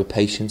 We've got to be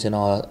patient in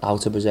our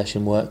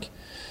out-of-possession work.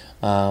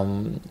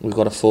 We've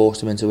got to force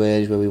them into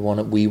areas where we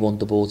want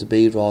the ball to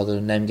be, rather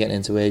than them getting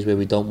into areas where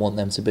we don't want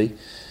them to be.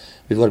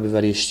 We've got to be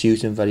very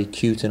astute and very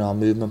cute in our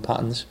movement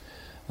patterns.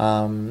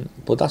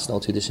 But that's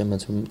not too dissimilar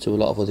to a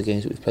lot of other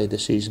games that we've played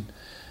this season.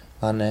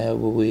 And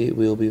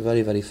we'll be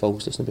very, very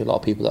focused. There's going to be a lot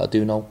of people that I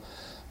do know.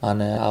 And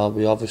it'll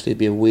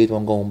be a weird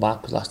one going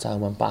back, because last time I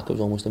went back it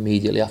was almost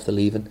immediately after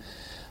leaving.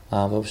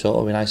 So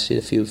it'll be nice to see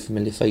a few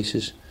familiar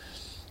faces.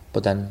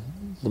 But then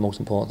the most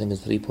important thing is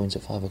 3 points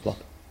at 5 o'clock.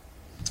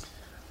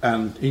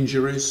 And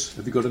injuries?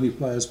 Have you got any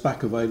players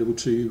back available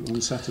to you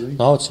on Saturday?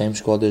 No, it's the same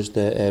squad as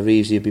the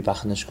Reeves. He'll be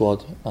back in the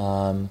squad.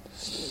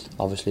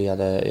 Obviously, he had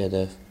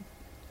a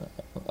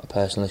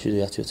personal issue he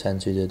had to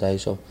attend to the other day,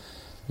 so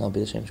it'll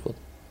be the same squad.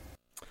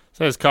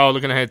 So there's Carl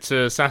looking ahead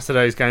to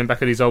Saturday's game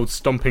back at his old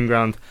stomping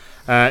ground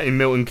in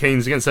Milton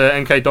Keynes against the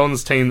MK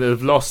Dons team that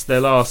have lost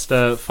their last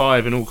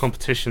 5 in all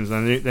competitions.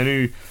 And their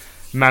new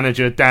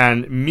manager,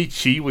 Dan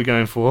Michi, we're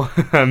going for,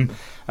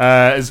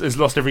 has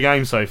lost every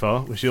game so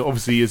far, which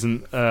obviously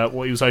isn't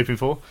what he was hoping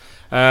for.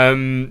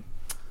 Would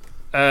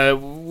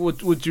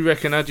you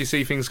reckon, how do you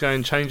see things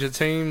going? Change the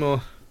team?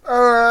 Or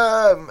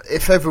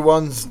if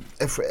everyone's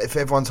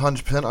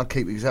 100%, I'd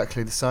keep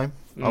exactly the same.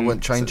 I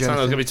wouldn't change anything.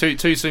 It's going to be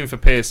too soon for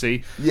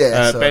Piercy.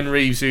 Yeah, Ben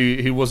Reeves,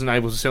 who wasn't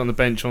able to sit on the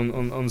bench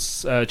on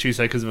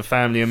Tuesday because of a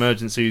family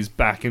emergency, is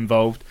back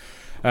involved.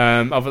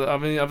 Other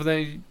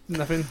than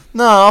nothing?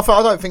 No,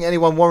 I don't think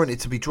anyone warranted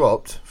to be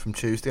dropped from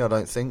Tuesday. I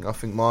don't think. I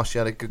think Marshy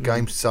had a good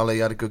game. Sully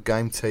had a good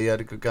game. T had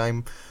a good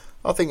game.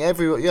 I think I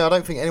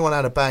don't think anyone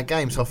had a bad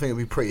game, so I think it'd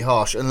be pretty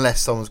harsh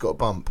unless someone's got a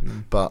bump.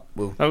 But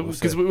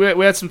because we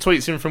had some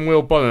tweets in from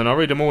Will Bollen. I'll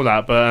read them all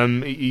out, but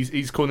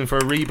he's calling for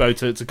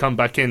Aribo to come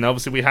back in.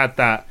 Obviously, we had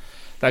that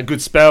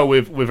good spell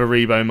with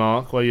Aribo,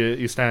 Mark, while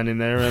you're standing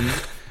there, and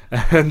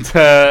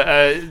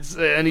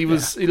he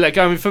was he let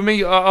go. I mean, for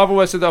me, I've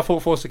always said that I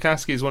thought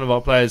Forsakaski is one of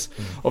our players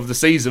of the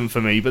season for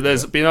me, but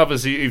there's been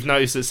others who've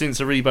noticed that since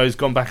Aribo's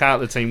gone back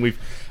out of the team, we've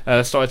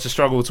started to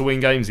struggle to win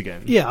games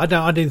again. Yeah,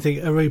 I didn't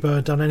think Aribo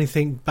had done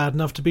anything bad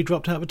enough to be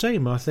dropped out of the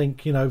team. I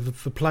think,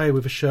 if a player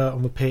with a shirt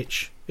on the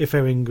pitch, if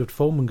they're in good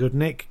form and good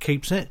nick,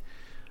 keeps it.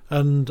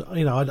 And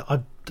I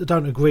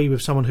don't agree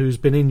with someone who's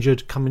been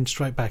injured coming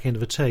straight back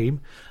into the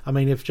team. I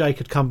mean, if Jake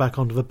had come back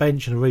onto the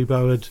bench and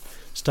Aribo had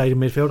stayed in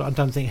midfield, I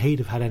don't think he'd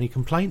have had any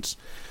complaints.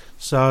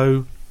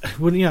 So,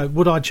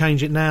 would I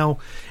change it now?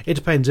 It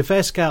depends. If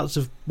their scouts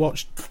have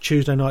watched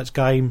Tuesday night's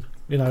game,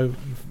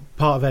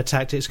 part of their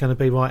tactics is going to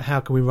be, right, how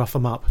can we rough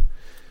them up?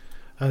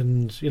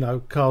 And,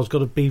 Carl's got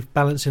to be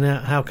balancing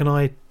out, how can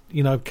I,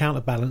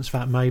 counterbalance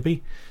that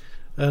maybe?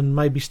 And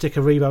maybe stick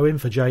Aribo in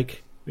for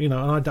Jake. And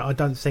I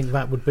don't think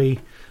that would be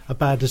a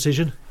bad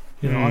decision.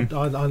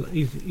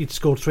 He'd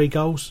scored 3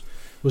 goals,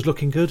 was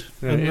looking good,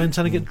 and then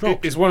suddenly get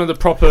dropped. It's one of the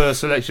proper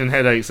selection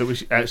headaches that we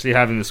actually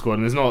have in the squad,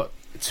 and there's not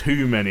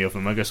too many of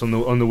them, I guess, on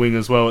the wing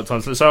as well at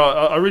times. So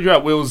I read you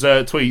out Will's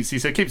tweets. He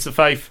said, keeps the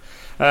faith.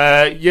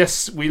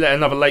 Yes, we let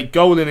another late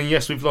goal in, and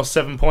yes, we've lost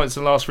 7 points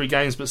in the last 3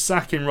 games, but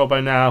sacking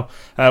Robbo now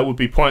would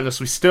be pointless.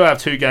 We still have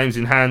 2 games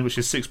in hand, which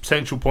is 6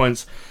 potential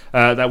points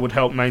that would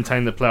help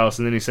maintain the playoffs.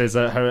 And then he says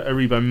that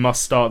Aribo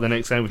must start the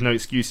next game with no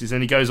excuses.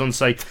 And he goes on to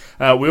say,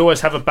 we always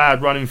have a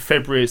bad run in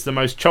February. It's the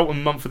most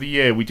Cheltenham month of the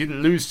year. We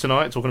didn't lose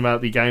tonight, talking about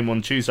the game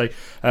on Tuesday.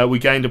 We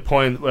gained a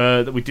point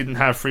that we didn't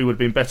have. 3 would have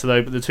been better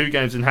though, but the 2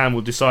 games in hand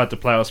will decide the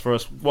playoffs for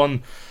us.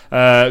 One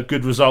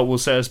good result will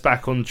set us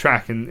back on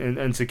track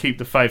and to keep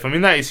the faith. I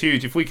mean, that is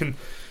huge. If we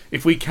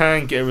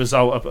can get a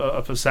result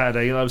up a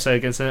Saturday, I would say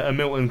against a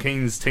Milton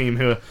Keynes team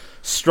who are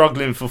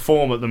struggling for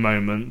form at the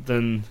moment,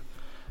 then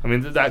I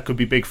mean that could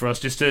be big for us.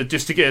 Just to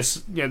get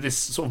us, this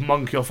sort of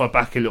monkey off our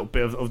back a little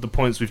bit of the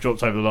points we've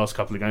dropped over the last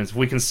couple of games. If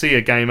we can see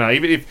a game out,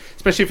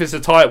 especially if it's a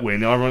tight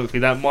win, ironically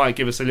that might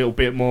give us a little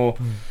bit more,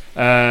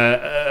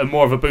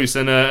 more of a boost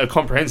and a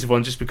comprehensive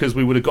one, just because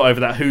we would have got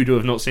over that hoodoo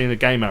of not seeing a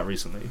game out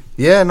recently.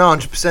 Yeah, no,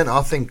 100%.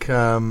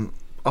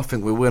 I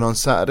think we'll win on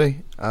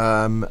Saturday,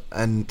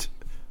 and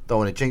don't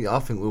want to jinx it. I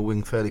think we'll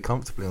win fairly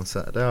comfortably on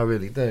Saturday. I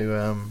really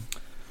do.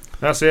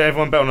 That's it.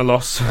 Everyone bet on a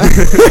loss.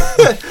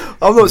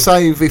 I'm not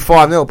saying it'll be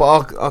 5-0,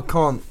 but I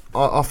can't.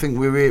 I think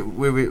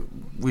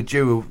we're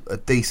due a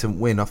decent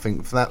win. I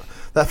think for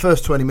that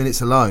first 20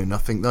 minutes alone, I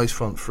think those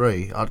front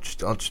 3,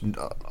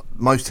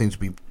 most teams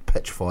would be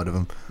petrified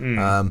of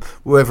them.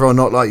 Whether or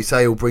not, like you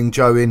say, he'll bring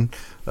Joe in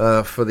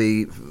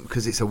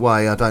because it's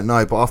away, I don't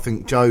know. But I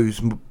think Joe's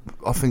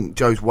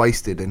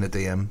wasted in the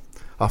DM.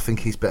 I think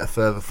he's better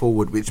further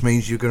forward, which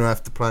means you're going to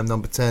have to play him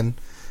number 10.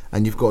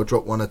 And you've got to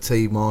drop one of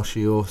T,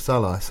 Marshy or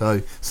Salah.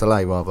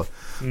 Saleh rather.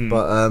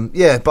 But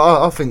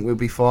I think we'll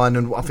be fine.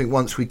 And I think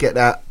once we get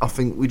that, I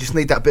think we just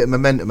need that bit of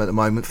momentum at the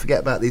moment. Forget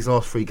about these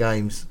last 3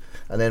 games,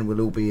 and then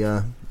we'll all be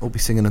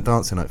singing and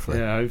dancing. Hopefully.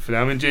 Yeah, hopefully.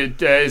 I mean,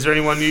 is there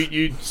anyone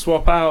you'd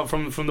swap out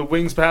from the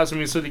wings? Perhaps. I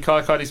mean, Sudi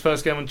Kaikai's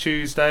first game on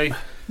Tuesday.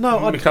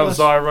 No, Mikael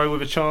Zyro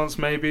with a chance,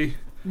 maybe.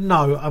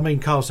 No, I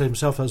mean, Carl said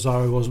himself that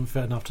Zyro wasn't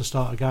fit enough to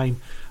start a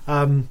game.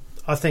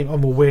 I think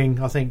on the wing,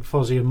 I think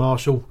Fozzie and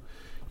Marshall.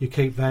 You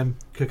keep them.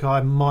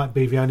 Kakai might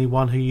be the only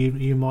one who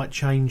you might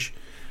change,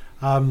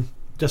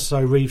 just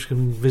so Reeves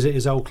can visit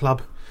his old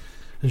club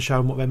and show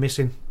them what they're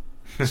missing.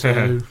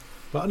 So,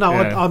 but no,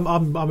 yeah.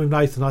 I'm with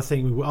Nathan. I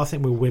think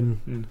we'll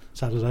win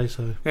Saturday.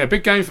 So yeah,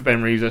 big game for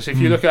Ben Reeves. Actually, if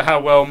you look at how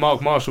well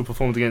Mark Marshall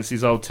performed against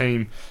his old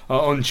team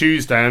on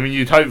Tuesday, I mean,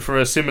 you'd hope for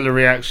a similar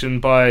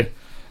reaction by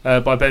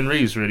by Ben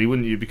Reeves, really,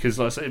 wouldn't you? Because,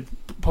 like I say, it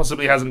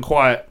possibly hasn't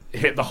quite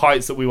hit the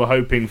heights that we were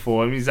hoping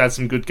for. I mean, he's had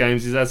some good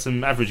games, he's had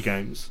some average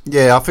games.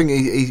 Yeah, I think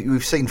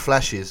we've seen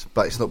flashes,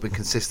 but it's not been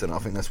consistent. I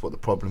think that's what the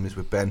problem is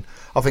with Ben.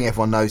 I think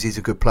everyone knows he's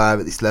a good player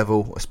at this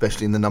level,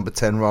 especially in the number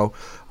 10 role.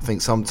 I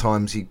think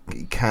sometimes he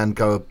can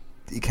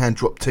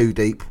drop too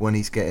deep when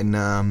he's getting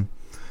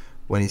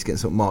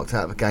sort of marked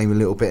out of a game a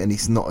little bit, and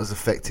he's not as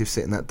effective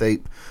sitting that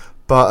deep.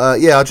 But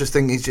I just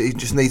think he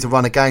just needs a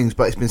run of games.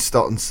 But it's been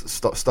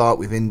start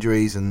with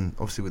injuries and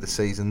obviously with the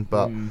season.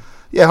 But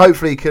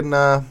hopefully he can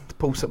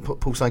pull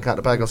something out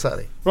the bag on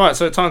Saturday. Right,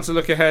 so time to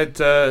look ahead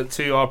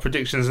to our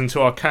predictions and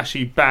to our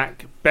Cashy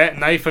Back bet.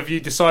 Nath, have you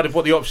decided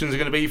what the options are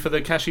going to be for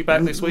the Cashy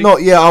Back this week?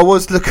 Not yet. I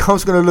was going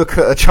to look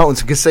at a Charlton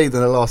to concede in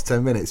the last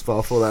 10 minutes, but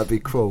I thought that'd be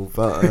cruel.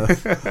 But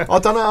I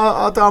don't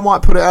know. I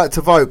might put it out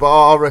to vote,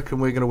 but I reckon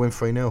we're going to win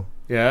 3-0.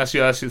 Yeah,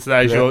 that's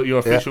today's your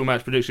official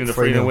match prediction of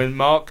 3-0 win.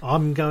 Mark?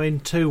 I'm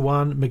going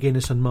 2-1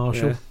 McGuinness and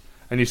Marshall. Yeah.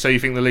 And you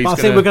think the lead's I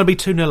think we're going to be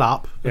 2-0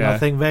 up, and I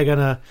think they're going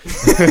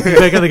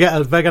to get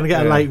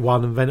a late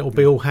one, and then it'll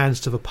be all hands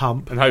to the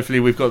pump. And hopefully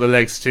we've got the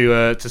legs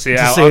to see it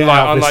out.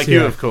 Unlike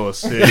you, of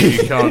course,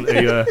 you can't.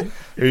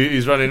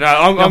 Who's running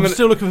now? I'm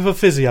still looking for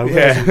physio.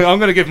 Yeah, I'm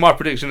going to give my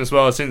prediction as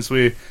well, since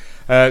we.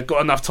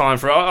 Got enough time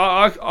for it.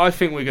 I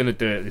think we're going to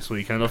do it this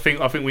weekend. I think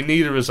we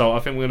need a result. I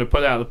think we're going to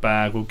put it out of the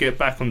bag. We'll get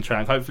back on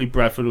track. Hopefully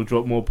Bradford will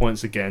drop more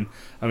points again.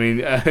 I mean,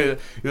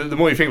 the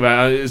more you think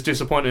about it, as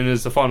disappointing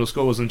as the final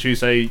score was on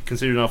Tuesday,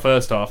 considering our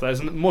first half,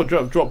 there's more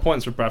drop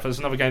points for Bradford. It's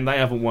another game they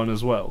haven't won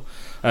as well.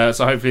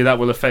 So hopefully that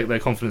will affect their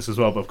confidence as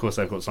well. But of course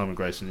they've got Simon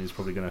Grayson. He's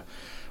probably going to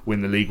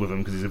win the league with him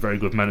because he's a very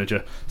good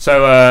manager.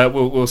 So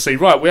we'll see.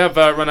 Right, we have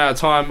run out of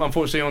time,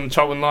 unfortunately, on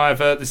Charlton Live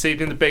this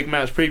evening, the big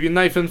match preview.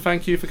 Nathan,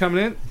 thank you for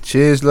coming in.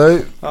 Cheers,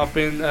 Luke. I've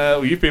been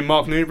you've been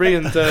Mark Newbury,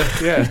 and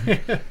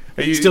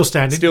are you still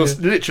standing?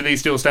 Literally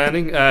still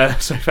standing.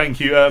 So thank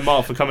you,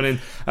 Mark, for coming in.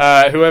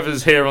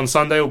 Whoever's here on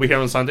Sunday will be here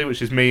on Sunday,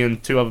 which is me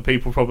and 2 other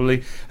people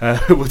probably.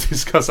 We'll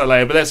discuss that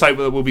later. But let's hope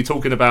that we'll be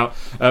talking about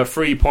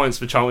 3 points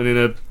for Charlton in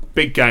a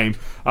big game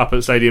up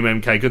at Stadium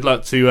MK. Good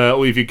luck to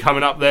all of you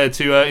coming up there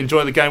to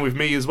enjoy the game with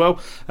me as well.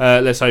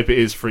 Let's hope it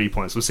is 3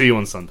 points. We'll see you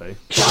on Sunday.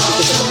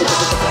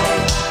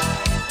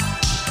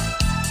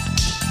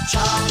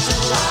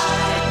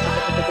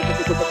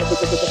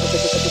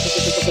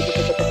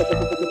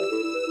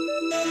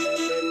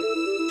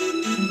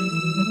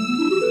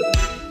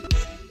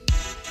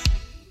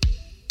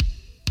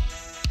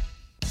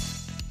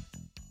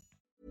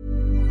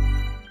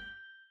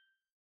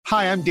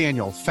 Hi, I'm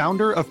Daniel,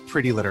 founder of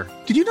Pretty Litter.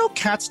 Did you know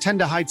cats tend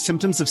to hide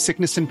symptoms of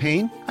sickness and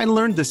pain? I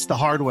learned this the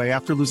hard way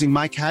after losing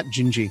my cat,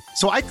 Gingy.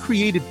 So I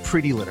created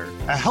Pretty Litter,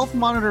 a health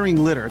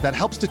monitoring litter that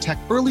helps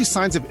detect early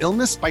signs of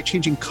illness by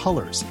changing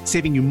colors,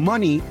 saving you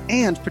money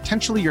and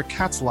potentially your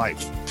cat's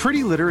life.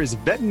 Pretty Litter is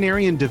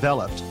veterinarian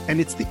developed, and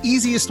it's the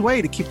easiest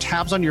way to keep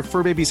tabs on your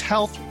fur baby's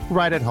health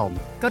right at home.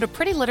 Go to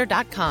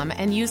prettylitter.com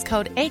and use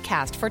code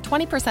ACAST for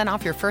 20%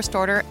 off your first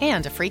order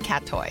and a free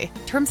cat toy.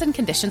 Terms and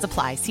conditions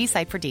apply. See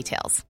site for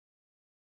details.